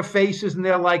facts in their faces and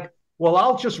they're like, well,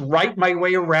 I'll just write my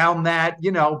way around that,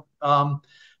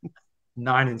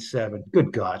 9-7.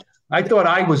 Good God. I thought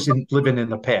I was living in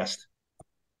the past.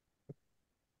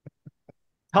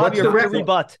 Tom, your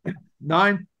rebut.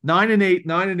 9-8.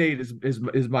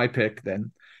 9-8 is my pick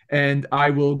then. And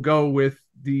I will go with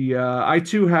I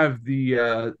too have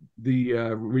the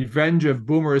Revenge of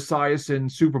Boomer Esiason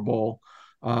Super Bowl.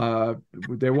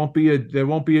 There won't be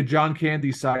a John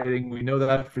Candy sighting. We know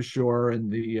that for sure. And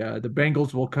the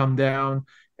Bengals will come down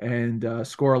and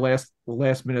score a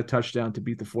last minute touchdown to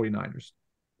beat the 49ers.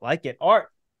 Like it. Art.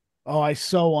 Oh, I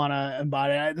so want to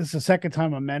embody. This is the second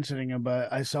time I'm mentioning him,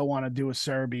 but I so want to do a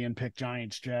Serby and pick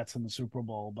Giants Jets in the Super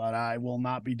Bowl, but I will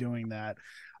not be doing that.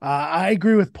 I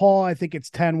agree with Paul. I think it's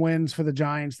 10 wins for the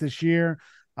Giants this year.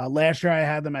 Last year I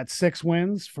had them at 6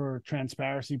 wins for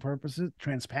transparency purposes.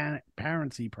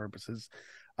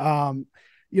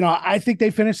 I think they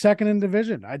finished second in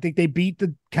division. I think they beat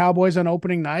the Cowboys on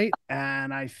opening night,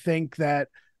 and I think that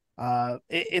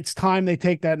it's time they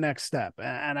take that next step.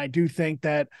 And I do think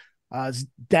that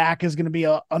Dak is going to be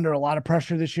under a lot of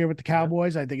pressure this year with the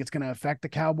Cowboys. I think it's going to affect the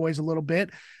Cowboys a little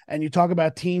bit. And you talk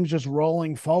about teams just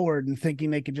rolling forward and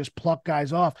thinking they could just pluck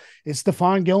guys off. Is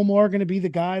Stephon Gilmore going to be the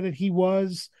guy that he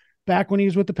was back when he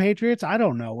was with the Patriots? I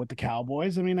don't know with the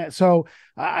Cowboys. I mean, so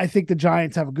I think the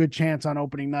Giants have a good chance on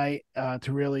opening night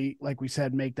to really, like we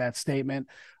said, make that statement.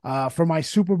 For my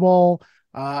Super Bowl,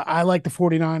 I like the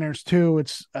 49ers too.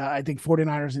 I think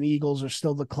 49ers and Eagles are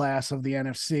still the class of the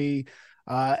NFC.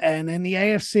 And in the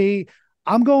AFC,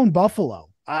 I'm going Buffalo.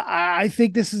 I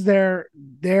think this is their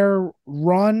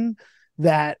run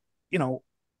that,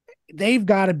 they've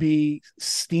got to be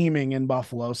steaming in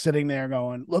Buffalo, sitting there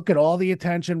going, look at all the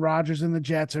attention Rodgers and the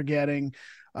Jets are getting.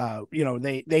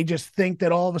 They just think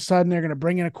that all of a sudden they're going to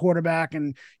bring in a quarterback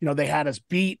and, they had us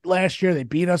beat last year. They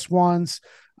beat us once.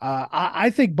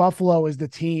 I think Buffalo is the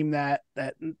team that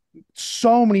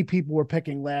so many people were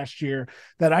picking last year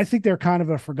that I think they're kind of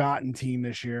a forgotten team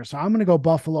this year. So I'm going to go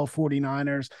Buffalo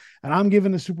 49ers, and I'm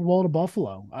giving the Super Bowl to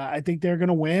Buffalo. I think they're going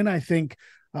to win. I think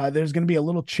there's going to be a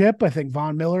little chip. I think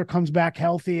Von Miller comes back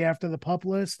healthy after the PUP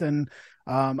list, and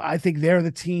I think they're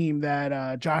the team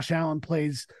that Josh Allen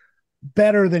plays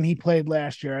better than he played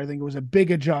last year. I think it was a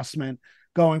big adjustment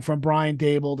going from Brian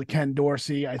Dable to Ken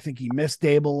Dorsey. I think he missed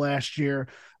Dable last year.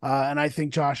 And I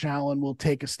think Josh Allen will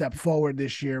take a step forward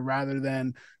this year rather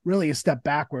than really a step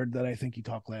backward that I think he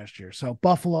took last year. So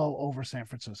Buffalo over San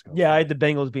Francisco. Yeah, I had the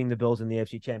Bengals beating the Bills in the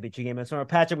AFC Championship game. And so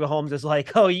Patrick Mahomes is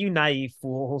like, oh, you naive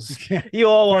fools. You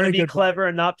all want to be clever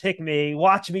and not pick me.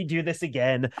 Watch me do this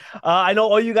again. I know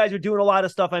all you guys are doing a lot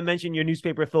of stuff. I mentioned your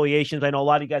newspaper affiliations. I know a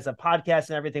lot of you guys have podcasts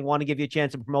and everything. Want to give you a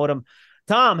chance to promote them.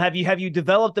 Tom, have you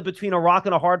developed the Between a Rock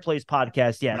and a Hard Place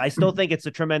podcast yet? I still think it's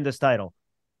a tremendous title.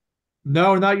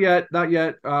 No, not yet. Not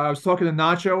yet. I was talking to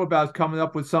Nacho about coming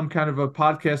up with some kind of a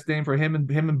podcast name for him and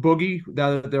Boogie.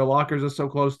 Now that their lockers are so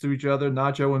close to each other,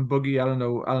 Nacho and Boogie. I don't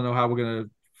know how we're gonna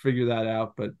figure that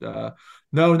out. But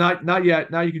no, not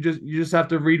yet. Now you just have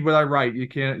to read what I write. You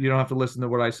don't have to listen to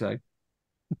what I say.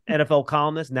 NFL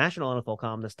columnist, national NFL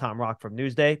columnist Tom Rock from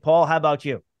Newsday. Paul, how about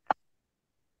you?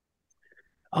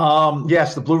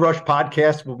 Yes, the Blue Rush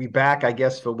podcast will be back, I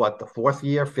guess, for what, the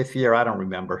fifth year? I don't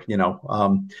remember,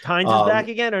 Tynes is back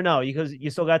again or no? Because you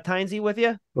still got Tynesy with you?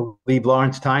 I believe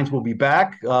Lawrence Tynes will be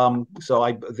back.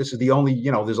 This is the only,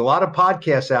 there's a lot of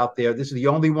podcasts out there. This is the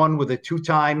only one with a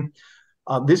two-time,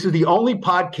 this is the only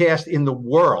podcast in the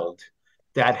world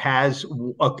that has,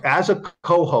 as a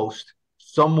co-host,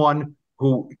 someone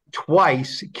who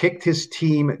twice kicked his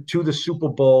team to the Super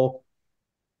Bowl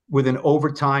with an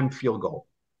overtime field goal.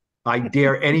 I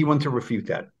dare anyone to refute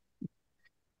that.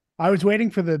 I was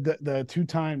waiting for the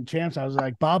two-time champs. I was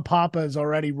like, Bob Papa is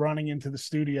already running into the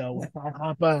studio with Bob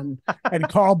Papa and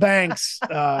Carl Banks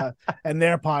and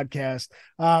their podcast.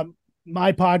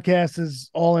 My podcast is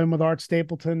All In with Art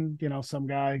Stapleton. Some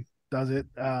guy does it.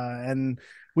 And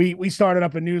we started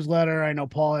up a newsletter. I know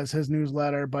Paul has his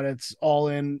newsletter, but it's All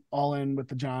In with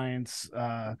the Giants.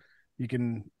 You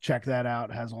can check that out.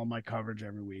 It has all my coverage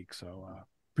every week. So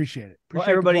appreciate it. Well,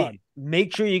 everybody,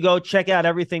 make sure you go check out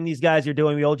everything these guys are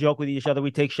doing. We all joke with each other.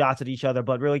 We take shots at each other.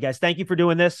 But really, guys, thank you for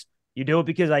doing this. You do it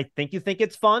because I think you think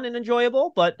it's fun and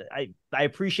enjoyable. But I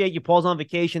appreciate you. Paul's on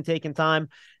vacation, taking time.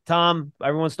 Tom,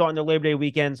 everyone's starting their Labor Day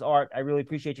weekends. Art, I really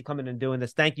appreciate you coming and doing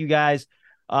this. Thank you, guys.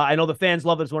 I know the fans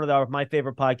love it. It's one of my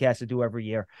favorite podcasts to do every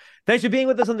year. Thanks for being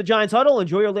with us on the Giants Huddle.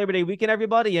 Enjoy your Labor Day weekend,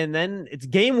 everybody. And then it's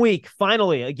game week.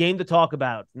 Finally, a game to talk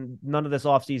about. None of this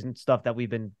offseason stuff that we've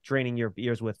been draining your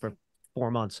ears with for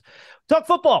 4 months. Talk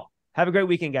football. Have a great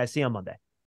weekend, guys. See you on Monday.